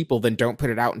other people, then don't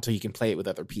put it out until you can play it with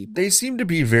other people. They seem to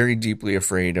be very deeply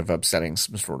afraid of upsetting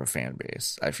some sort of fan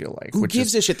base, I feel like. Who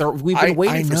gives a shit? We've been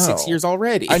waiting for 6 years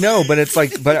already. I know, but it's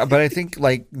like, but I think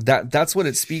like that's what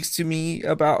it speaks to me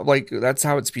about. Like, that's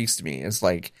how it speaks to me. It's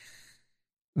like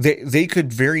they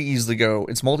could very easily go,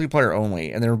 it's multiplayer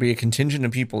only, and there will be a contingent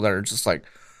of people that are just like,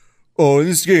 oh,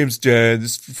 this game's dead,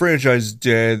 this franchise is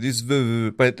dead,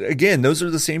 but again, those are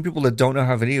the same people that don't know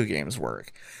how video games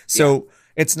work. So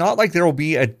it's not like there will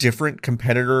be a different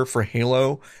competitor for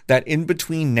Halo that in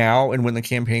between now and when the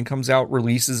campaign comes out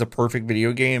releases a perfect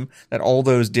video game that all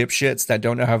those dipshits that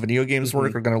don't know how video games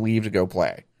work are going to leave to go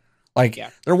play. Like,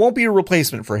 there won't be a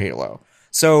replacement for Halo.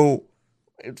 So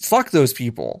fuck those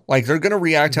people. Like, they're going to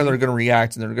react how they're going to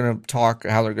react, and they're going to talk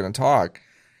how they're going to talk.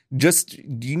 Just,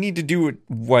 you need to do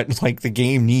what like the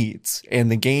game needs.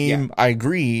 And the game, I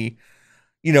agree,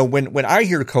 you know, when I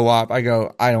hear co-op, I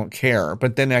go, I don't care.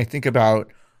 But then I think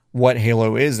about what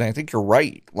Halo is, and I think you're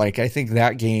right. Like, I think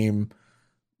that game,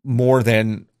 more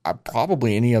than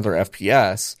probably any other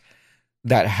FPS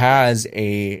that has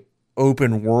a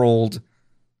open world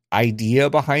idea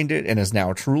behind it and is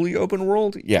now truly open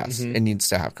world, yes, it needs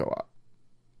to have co-op.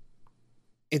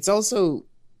 It's also,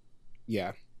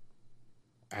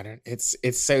 I don't.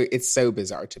 It's so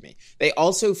bizarre to me. They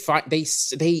also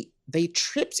they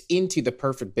tripped into the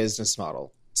perfect business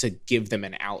model to give them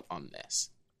an out on this.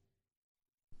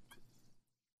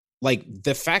 Like,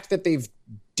 the fact that they've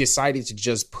decided to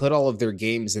just put all of their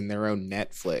games in their own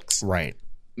Netflix, right,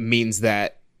 means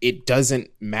that it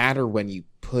doesn't matter when you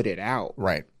put it out,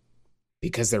 right,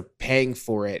 because they're paying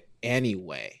for it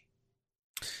anyway.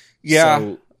 Yeah.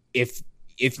 So if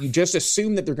you just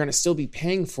assume that they're going to still be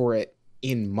paying for it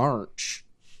in March,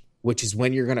 which is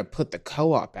when you're going to put the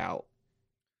co-op out,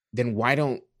 then why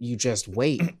don't you just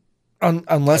wait?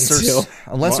 Unless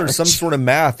there's some sort of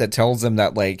math that tells them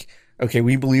that, like, okay,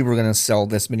 we believe we're going to sell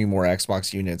this many more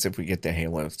Xbox units if we get the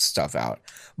Halo stuff out.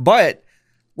 But,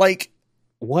 like,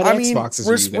 what Xboxes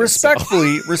are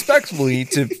you respectfully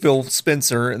to Phil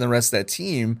Spencer and the rest of that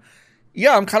team,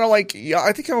 I'm kind of like,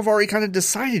 I think I've already kind of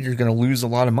decided you're going to lose a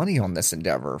lot of money on this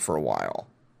endeavor for a while.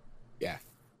 Yeah.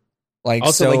 Like,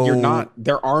 also, like,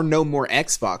 there are no more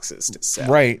Xboxes to sell.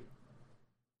 Right.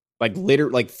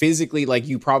 Like, physically, like,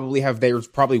 there's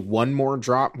probably one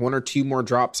or two more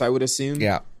drops, I would assume.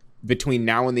 Yeah. Between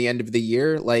now and the end of the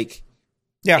year. Like,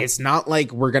 it's not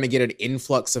like we're going to get an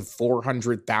influx of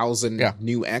 400,000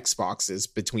 new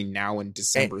Xboxes between now and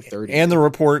December 30th. And the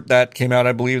report that came out,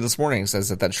 I believe, this morning says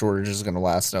that shortage is going to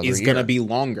last another year. It's going to be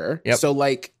longer. Yep. So,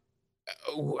 like,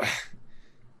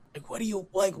 what do you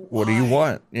like? What do you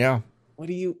want? Yeah.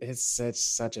 It's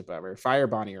such a bummer. Fire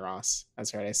Bonnie Ross.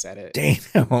 That's right. I said it.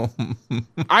 Damn.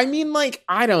 I mean, like,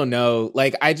 I don't know.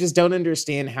 Like, I just don't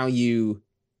understand how you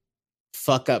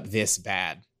fuck up this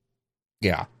bad.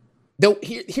 Yeah. Though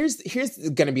here's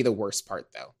going to be the worst part,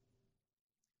 though.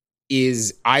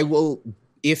 If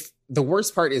the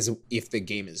worst part is if the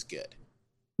game is good.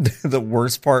 The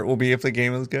worst part will be if the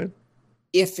game is good.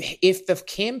 If the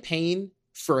campaign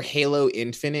for Halo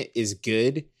Infinite is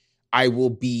good, I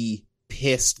will be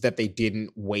pissed that they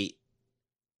didn't wait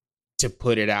to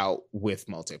put it out with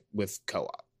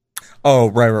co-op. Oh,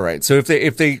 right. So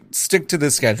if they stick to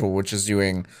this schedule, which is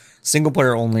doing single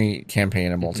player only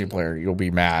campaign and multiplayer, you'll be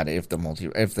mad if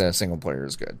the single player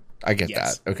is good. I get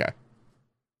that. Okay.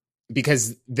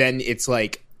 because then it's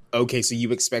like, okay, so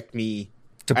you expect me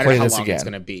to I play don't know this how long again. it's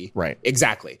going to be. Right.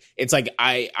 Exactly. It's like,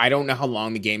 I don't know how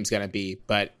long the game's going to be,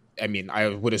 but I mean, I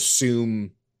would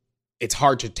assume it's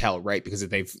hard to tell, right? Because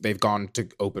they've gone to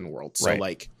open world. So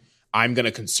like, I'm going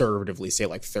to conservatively say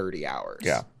like 30 hours.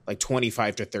 Yeah. Like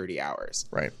 25 to 30 hours.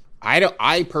 Right.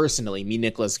 I personally, me,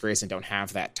 Nicholas Grayson, don't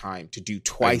have that time to do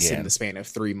twice in the span of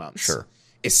 3 months. Sure.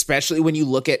 Especially when you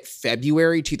look at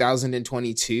February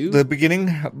 2022. The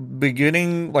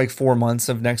beginning like 4 months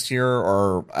of next year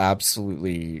are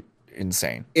absolutely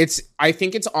insane. I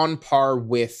think it's on par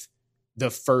with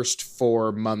the first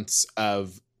 4 months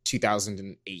of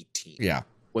 2018. Yeah.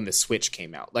 When the Switch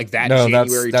came out. Like that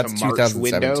January that's to March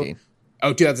window.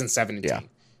 Oh, 2017. Yeah.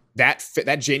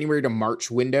 That January to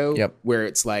March window where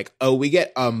it's like, oh, we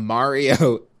get a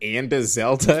Mario and a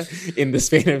Zelda in the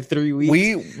span of 3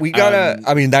 weeks. We gotta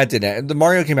I mean, that didn't. The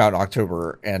Mario came out in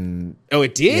October and oh,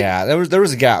 it did? Yeah, there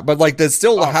was a gap. But like that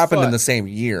still happened in the same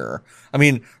year. I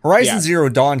mean, Horizon Zero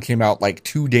Dawn came out like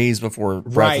 2 days before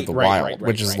Breath of the Wild,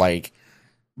 which is like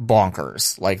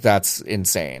bonkers. Like that's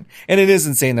insane. And it is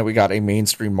insane that we got a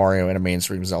mainstream Mario and a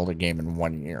mainstream Zelda game in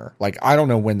 1 year. Like I don't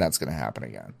know when that's gonna happen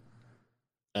again.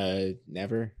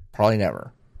 Never. Probably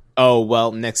never. Oh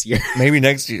well, next year. Maybe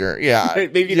next year. Yeah.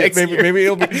 maybe next year. Maybe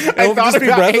it'll just be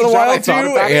Breath of the Wild 2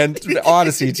 and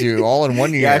Odyssey 2 all in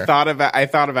 1 year. Yeah, I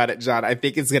thought about it, John. I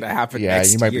think it's gonna happen. Yeah,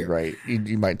 next you might year. be right.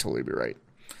 You might totally be right.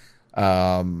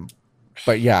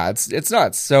 But yeah, it's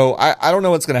nuts. So I don't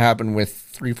know what's gonna happen with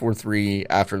 343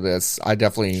 after this. I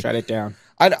definitely shut it down.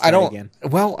 I don't.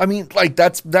 Well, I mean, like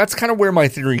that's kind of where my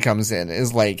theory comes in.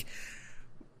 Is like.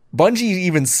 Bungie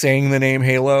even saying the name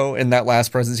Halo in that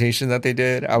last presentation that they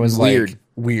did, I was like,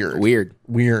 weird.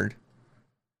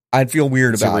 I'd feel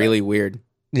weird about it. It's really weird.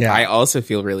 Yeah. I also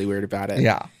feel really weird about it.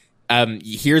 Yeah.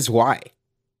 Here's why.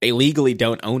 They legally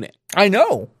don't own it. I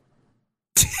know.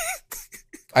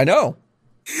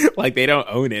 Like they don't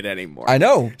own it anymore. I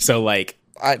know. So like,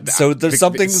 so there's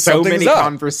something. So many up.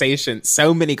 conversations.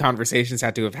 So many conversations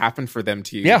had to have happened for them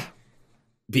to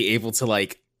be able to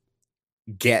like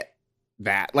get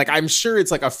that. Like I'm sure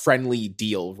it's like a friendly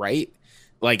deal, right?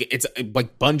 Like it's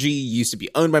like Bungie used to be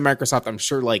owned by Microsoft. I'm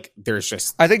sure like there's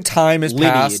just I think time has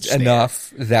passed there.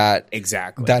 enough that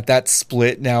exactly that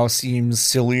split now seems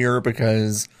sillier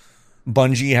because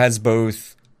Bungie has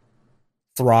both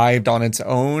thrived on its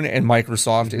own and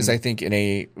Microsoft is I think in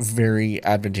a very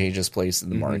advantageous place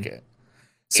in the market.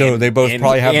 So they both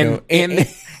probably have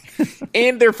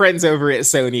and their friends over at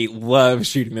Sony love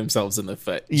shooting themselves in the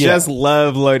foot. Just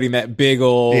love loading that big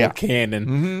old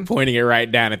cannon, pointing it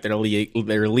right down at their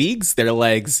legs,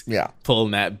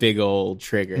 pulling that big old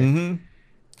trigger.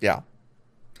 Yeah.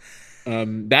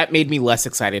 That made me less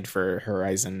excited for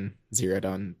Horizon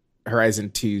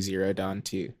 2 Zero Dawn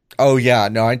 2. Oh yeah,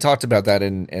 no, I talked about that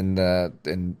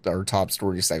in our top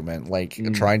story segment, like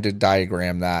trying to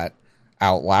diagram that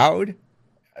out loud.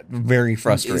 Very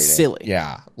frustrating. It's silly.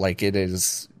 Yeah, like it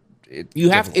is.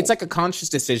 It's like a conscious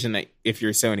decision that if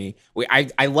you're Sony,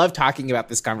 I love talking about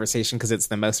this conversation because it's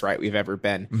the most right we've ever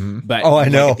been. But I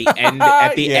know.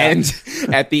 At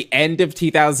the end of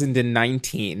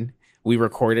 2019, we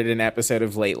recorded an episode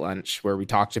of Late Lunch where we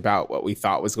talked about what we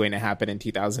thought was going to happen in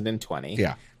 2020.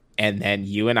 Yeah. And then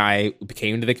you and I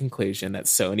came to the conclusion that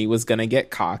Sony was going to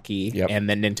get cocky, and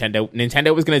then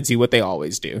Nintendo was going to do what they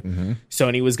always do.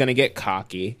 Sony was going to get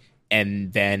cocky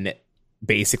and then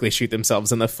basically shoot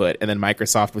themselves in the foot, and then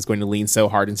Microsoft was going to lean so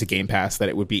hard into Game Pass that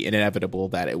it would be inevitable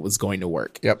that it was going to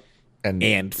work. Yep.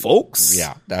 And folks,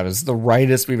 that is the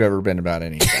rightest we've ever been about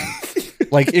anything.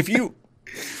 Like if you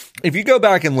go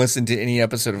back and listen to any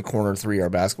episode of Corner 3, our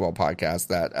basketball podcast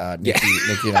that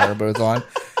Nikki and I are both on.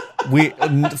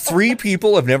 Three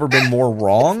people have never been more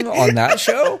wrong on that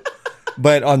show,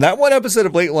 but on that one episode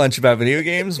of Late Lunch about video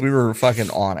games, we were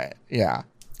fucking on it. Yeah,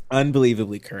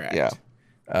 unbelievably correct. Yeah,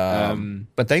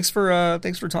 but thanks for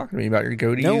talking to me about your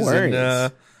goatees. No worries.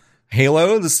 And,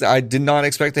 Halo. I did not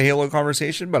expect the Halo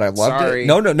conversation, but I loved it.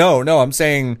 No. I'm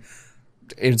saying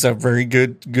it's a very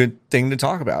good thing to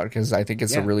talk about because I think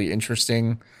it's a really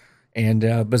interesting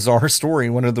and bizarre story.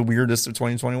 One of the weirdest of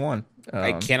 2021.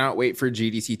 I cannot wait for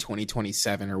GDC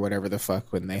 2027 or whatever the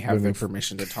fuck when they have the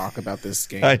permission to talk about this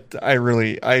game. I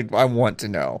want to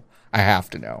know. I have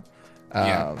to know.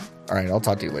 All right, I'll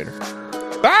talk to you later.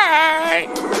 Bye.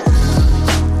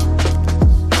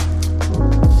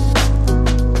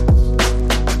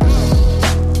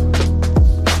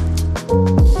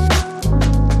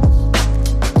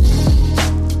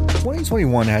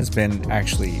 '21 has been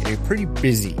actually a pretty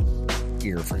busy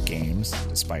year for games,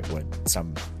 despite what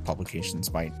some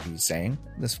publications might be saying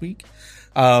this week.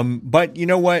 But you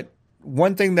know what?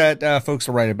 one thing that folks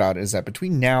are right about is that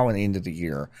between now and the end of the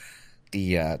year,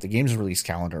 the games release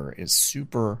calendar is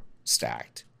super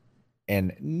stacked.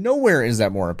 And nowhere is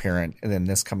that more apparent than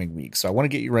this coming week. So I want to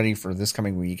get you ready for this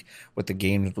coming week with the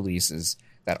games releases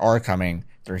that are coming.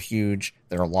 They're huge.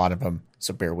 There are a lot of them,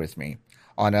 so bear with me.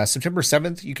 On September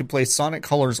 7th, you can play Sonic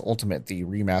Colors Ultimate, the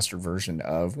remastered version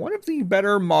of one of the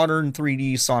better modern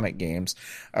 3D Sonic games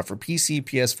for PC,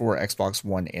 PS4, Xbox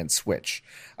One, and Switch.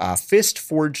 Fist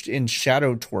Forged in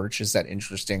Shadow Torch is that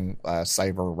interesting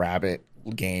cyber rabbit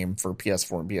game for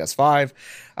PS4 and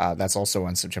PS5. That's also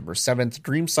on September 7th.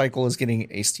 Dream Cycle is getting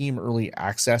a Steam Early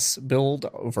Access build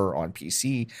over on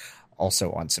PC,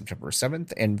 also on September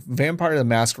 7th. And Vampire the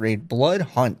Masquerade Blood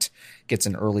Hunt gets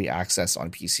an early access on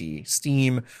PC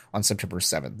Steam on September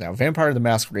 7th. Now, Vampire the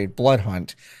Masquerade Blood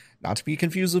Hunt, not to be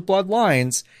confused with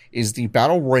Bloodlines, is the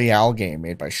Battle Royale game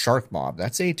made by Shark Mob.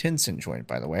 That's a Tencent joint,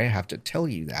 by the way. I have to tell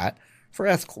you that for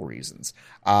ethical reasons.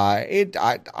 I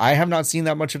have not seen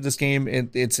that much of this game.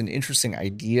 It's an interesting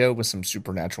idea with some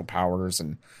supernatural powers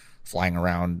and flying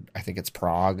around. I think it's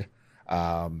Prague.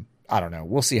 I don't know.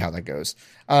 We'll see how that goes.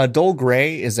 Dull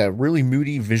Grey is a really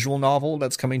moody visual novel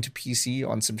that's coming to PC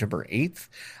on September 8th.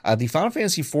 The Final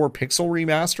Fantasy IV Pixel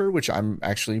Remaster, which I'm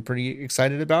actually pretty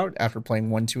excited about after playing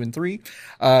 1, 2, and 3,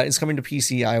 is coming to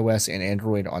PC, iOS, and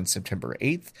Android on September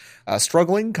 8th.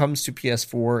 Struggling comes to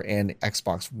PS4 and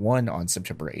Xbox One on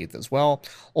September 8th as well.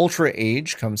 Ultra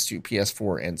Age comes to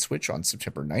PS4 and Switch on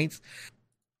September 9th.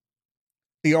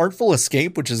 The Artful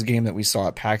Escape, which is a game that we saw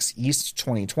at PAX East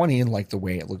 2020 and liked the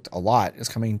way it looked a lot, is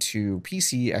coming to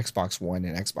PC, Xbox One,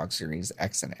 and Xbox Series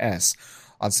X and S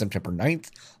on September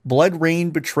 9th. Blood Rain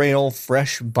Betrayal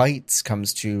Fresh Bites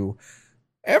comes to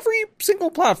every single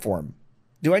platform.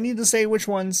 Do I need to say which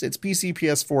ones? It's PC,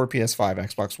 PS4, PS5,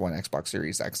 Xbox One, Xbox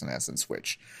Series X and S, and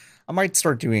Switch. I might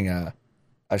start doing a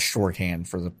shorthand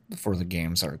for the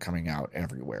games that are coming out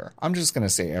everywhere. I'm just going to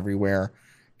say everywhere.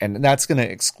 And that's going to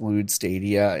exclude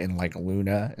Stadia and like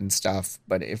Luna and stuff.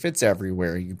 But if it's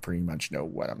everywhere, you pretty much know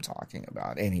what I'm talking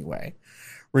about anyway.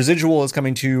 Residual is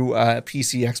coming to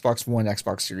PC, Xbox One,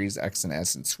 Xbox Series X and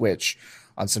S, and Switch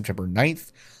on September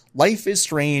 9th. Life is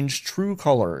Strange True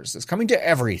Colors is coming to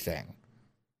everything.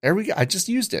 There we go. I just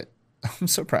used it. I'm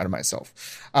so proud of myself.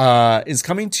 Is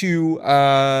coming to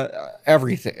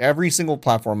everything, every single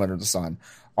platform under the sun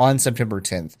on September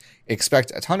 10th.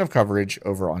 Expect a ton of coverage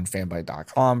over on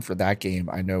fanbyte.com for that game.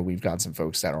 I know we've got some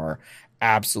folks that are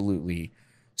absolutely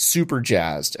super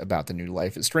jazzed about the new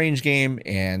Life is Strange game,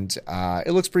 and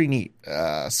it looks pretty neat.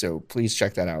 So please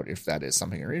check that out if that is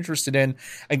something you're interested in.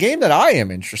 A game that I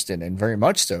am interested in very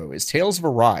much so is Tales of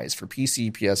Arise for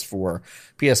PC, PS4,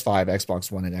 PS5, Xbox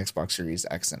One, and Xbox Series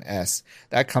X and S.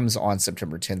 That comes on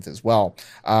September 10th as well.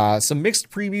 Some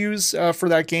mixed previews for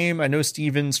that game. I know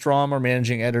Steven Strom, our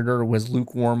managing editor, was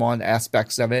lukewarm on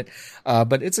aspects of it,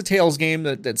 but it's a Tales game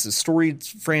that's a storied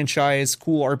franchise,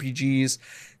 cool RPGs.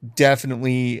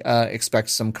 Definitely expect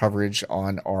some coverage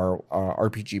on our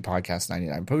RPG podcast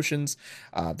 99 Potions.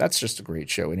 That's just a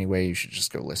great show anyway. You should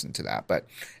just go listen to that. But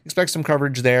expect some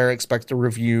coverage there. Expect a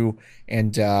review.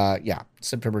 And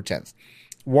September 10th.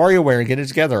 WarioWare, Get It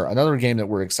Together. Another game that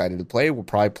we're excited to play. We'll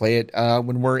probably play it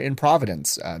when we're in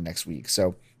Providence next week.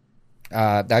 So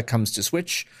that comes to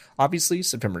Switch, obviously,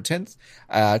 September 10th.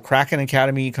 Kraken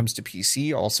Academy comes to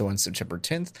PC, also on September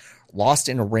 10th. Lost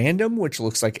in Random, which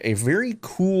looks like a very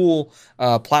cool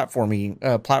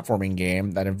platforming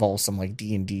game that involves some like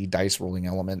D&D dice rolling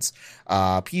elements.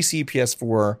 PC,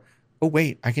 PS4. Oh,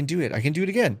 wait, I can do it. I can do it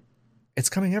again. It's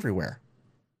coming everywhere.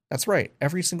 That's right.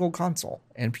 Every single console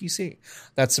and PC.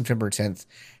 That's September 10th.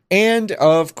 And,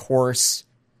 of course,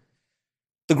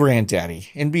 the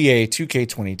granddaddy, NBA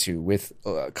 2K22 with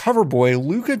cover boy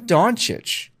Luka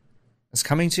Doncic is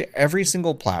coming to every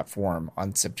single platform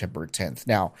on September 10th.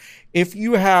 Now, if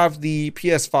you have the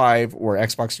PS5 or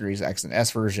Xbox Series X and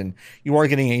S version, you are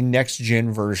getting a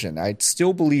next-gen version. I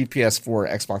still believe PS4,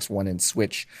 Xbox One, and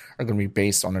Switch are going to be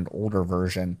based on an older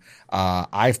version.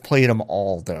 I've played them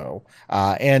all, though.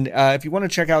 And if you want to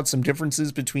check out some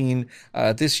differences between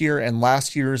this year and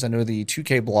last year's, I know the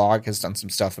 2K blog has done some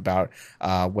stuff about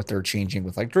what they're changing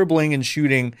with like dribbling and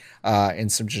shooting and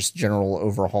some just general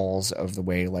overhauls of the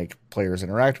way like players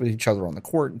interact with each other on the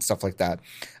court and stuff like that.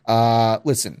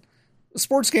 Listen,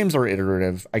 sports games are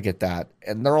iterative. I get that.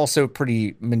 And they're also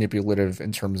pretty manipulative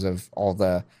in terms of all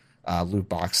the loot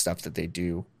box stuff that they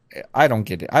do. I don't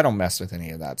get it. I don't mess with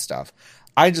any of that stuff.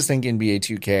 I just think NBA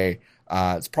 2K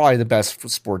it's probably the best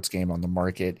sports game on the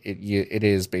market. It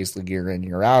is basically year in,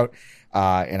 year out.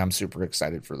 And I'm super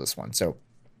excited for this one. So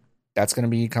that's going to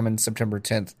be coming September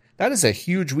 10th. That is a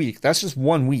huge week. That's just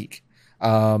 1 week.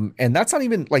 And that's not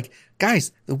even like,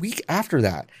 guys, the week after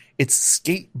that, it's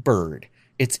Skatebird,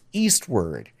 it's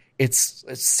Eastward, it's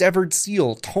Severed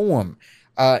Seal, Toem,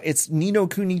 it's Ni no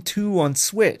Kuni 2 on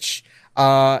Switch.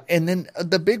 And then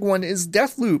the big one is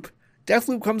Deathloop.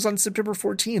 Deathloop comes on September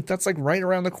 14th. That's like right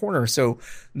around the corner. So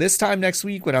this time next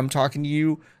week, when I'm talking to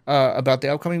you about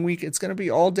the upcoming week, it's going to be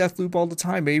all Deathloop all the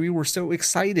time, baby. We're so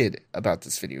excited about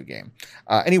this video game.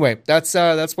 Anyway, that's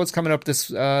what's coming up this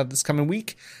coming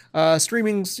week.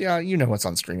 Streamings, yeah, you know what's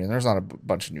on streaming. There's not a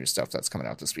bunch of new stuff that's coming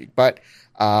out this week, but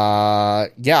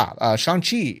Shang-Chi,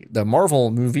 the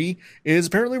Marvel movie, is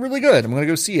apparently really good. I'm going to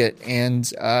go see it,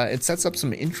 and it sets up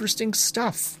some interesting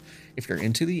stuff if you're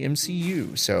into the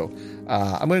MCU. So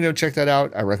I'm going to go check that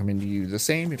out. I recommend you the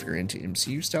same if you're into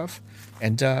MCU stuff.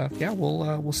 And yeah,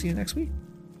 we'll see you next week.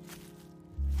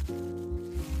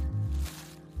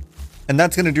 And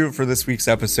that's going to do it for this week's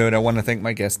episode. I want to thank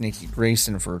my guest, Nikki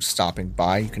Grayson, for stopping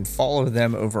by. You can follow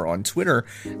them over on Twitter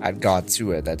at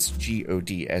Godsewa. That's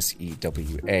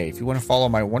Godsewa. If you want to follow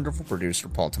my wonderful producer,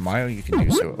 Paul Tamayo, you can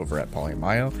do so over at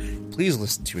Paulymayo. Please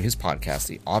listen to his podcast,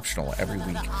 The Optional, every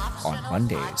week on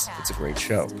Mondays. It's a great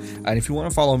show. And if you want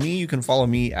to follow me, you can follow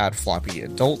me at Floppy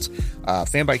Adult.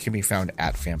 Fanbyte can be found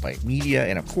at Fanbyte Media.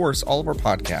 And of course, all of our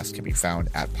podcasts can be found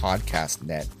at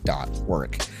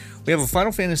podcastnet.org. We have a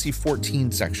Final Fantasy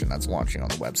XIV section that's launching on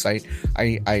the website.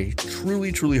 I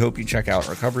truly, truly hope you check out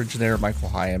our coverage there. Michael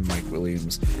Hyam, Mike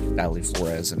Williams, Natalie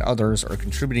Flores, and others are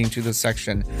contributing to this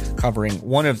section, covering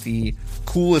one of the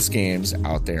coolest games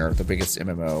out there, the biggest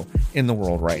MMO in the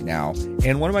world right now,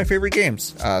 and one of my favorite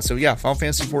games. So yeah, Final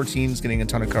Fantasy XIV is getting a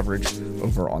ton of coverage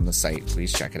over on the site.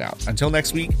 Please check it out. Until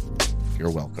next week,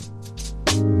 you're welcome.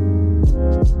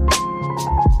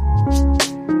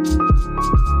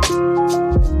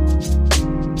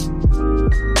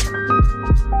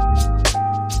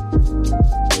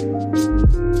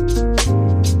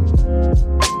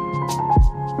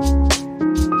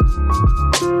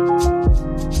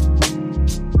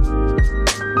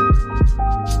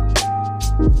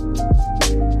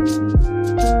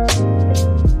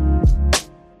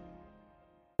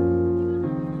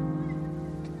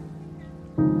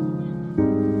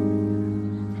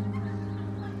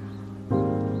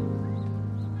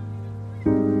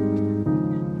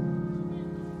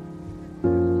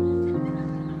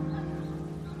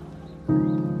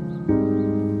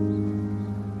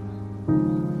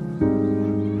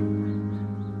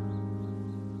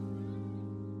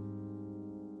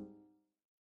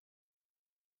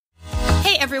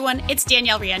 Everyone, it's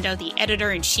Danielle Riendeau, the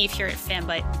editor-in-chief here at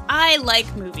Fanbyte. I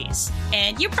like movies,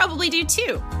 and you probably do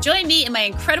too. Join me and my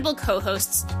incredible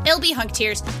co-hosts, LB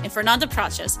Hunktears and Fernanda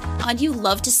Prachas, on You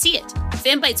Love to See It,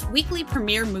 Fanbyte's weekly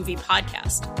premiere movie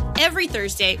podcast. Every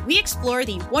Thursday, we explore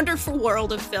the wonderful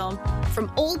world of film, from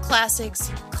old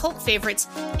classics, cult favorites,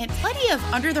 and plenty of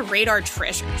under-the-radar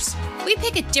treasures. We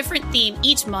pick a different theme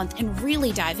each month and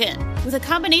really dive in, with a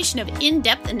combination of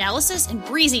in-depth analysis and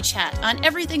breezy chat on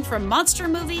everything from monster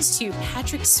movies to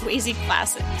Patrick Swayze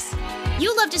classics.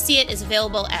 You Love to See It is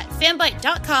available at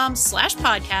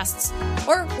fanbyte.com/podcasts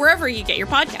or wherever you get your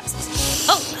podcasts.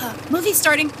 Oh, movie's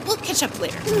starting. We'll catch up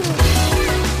later.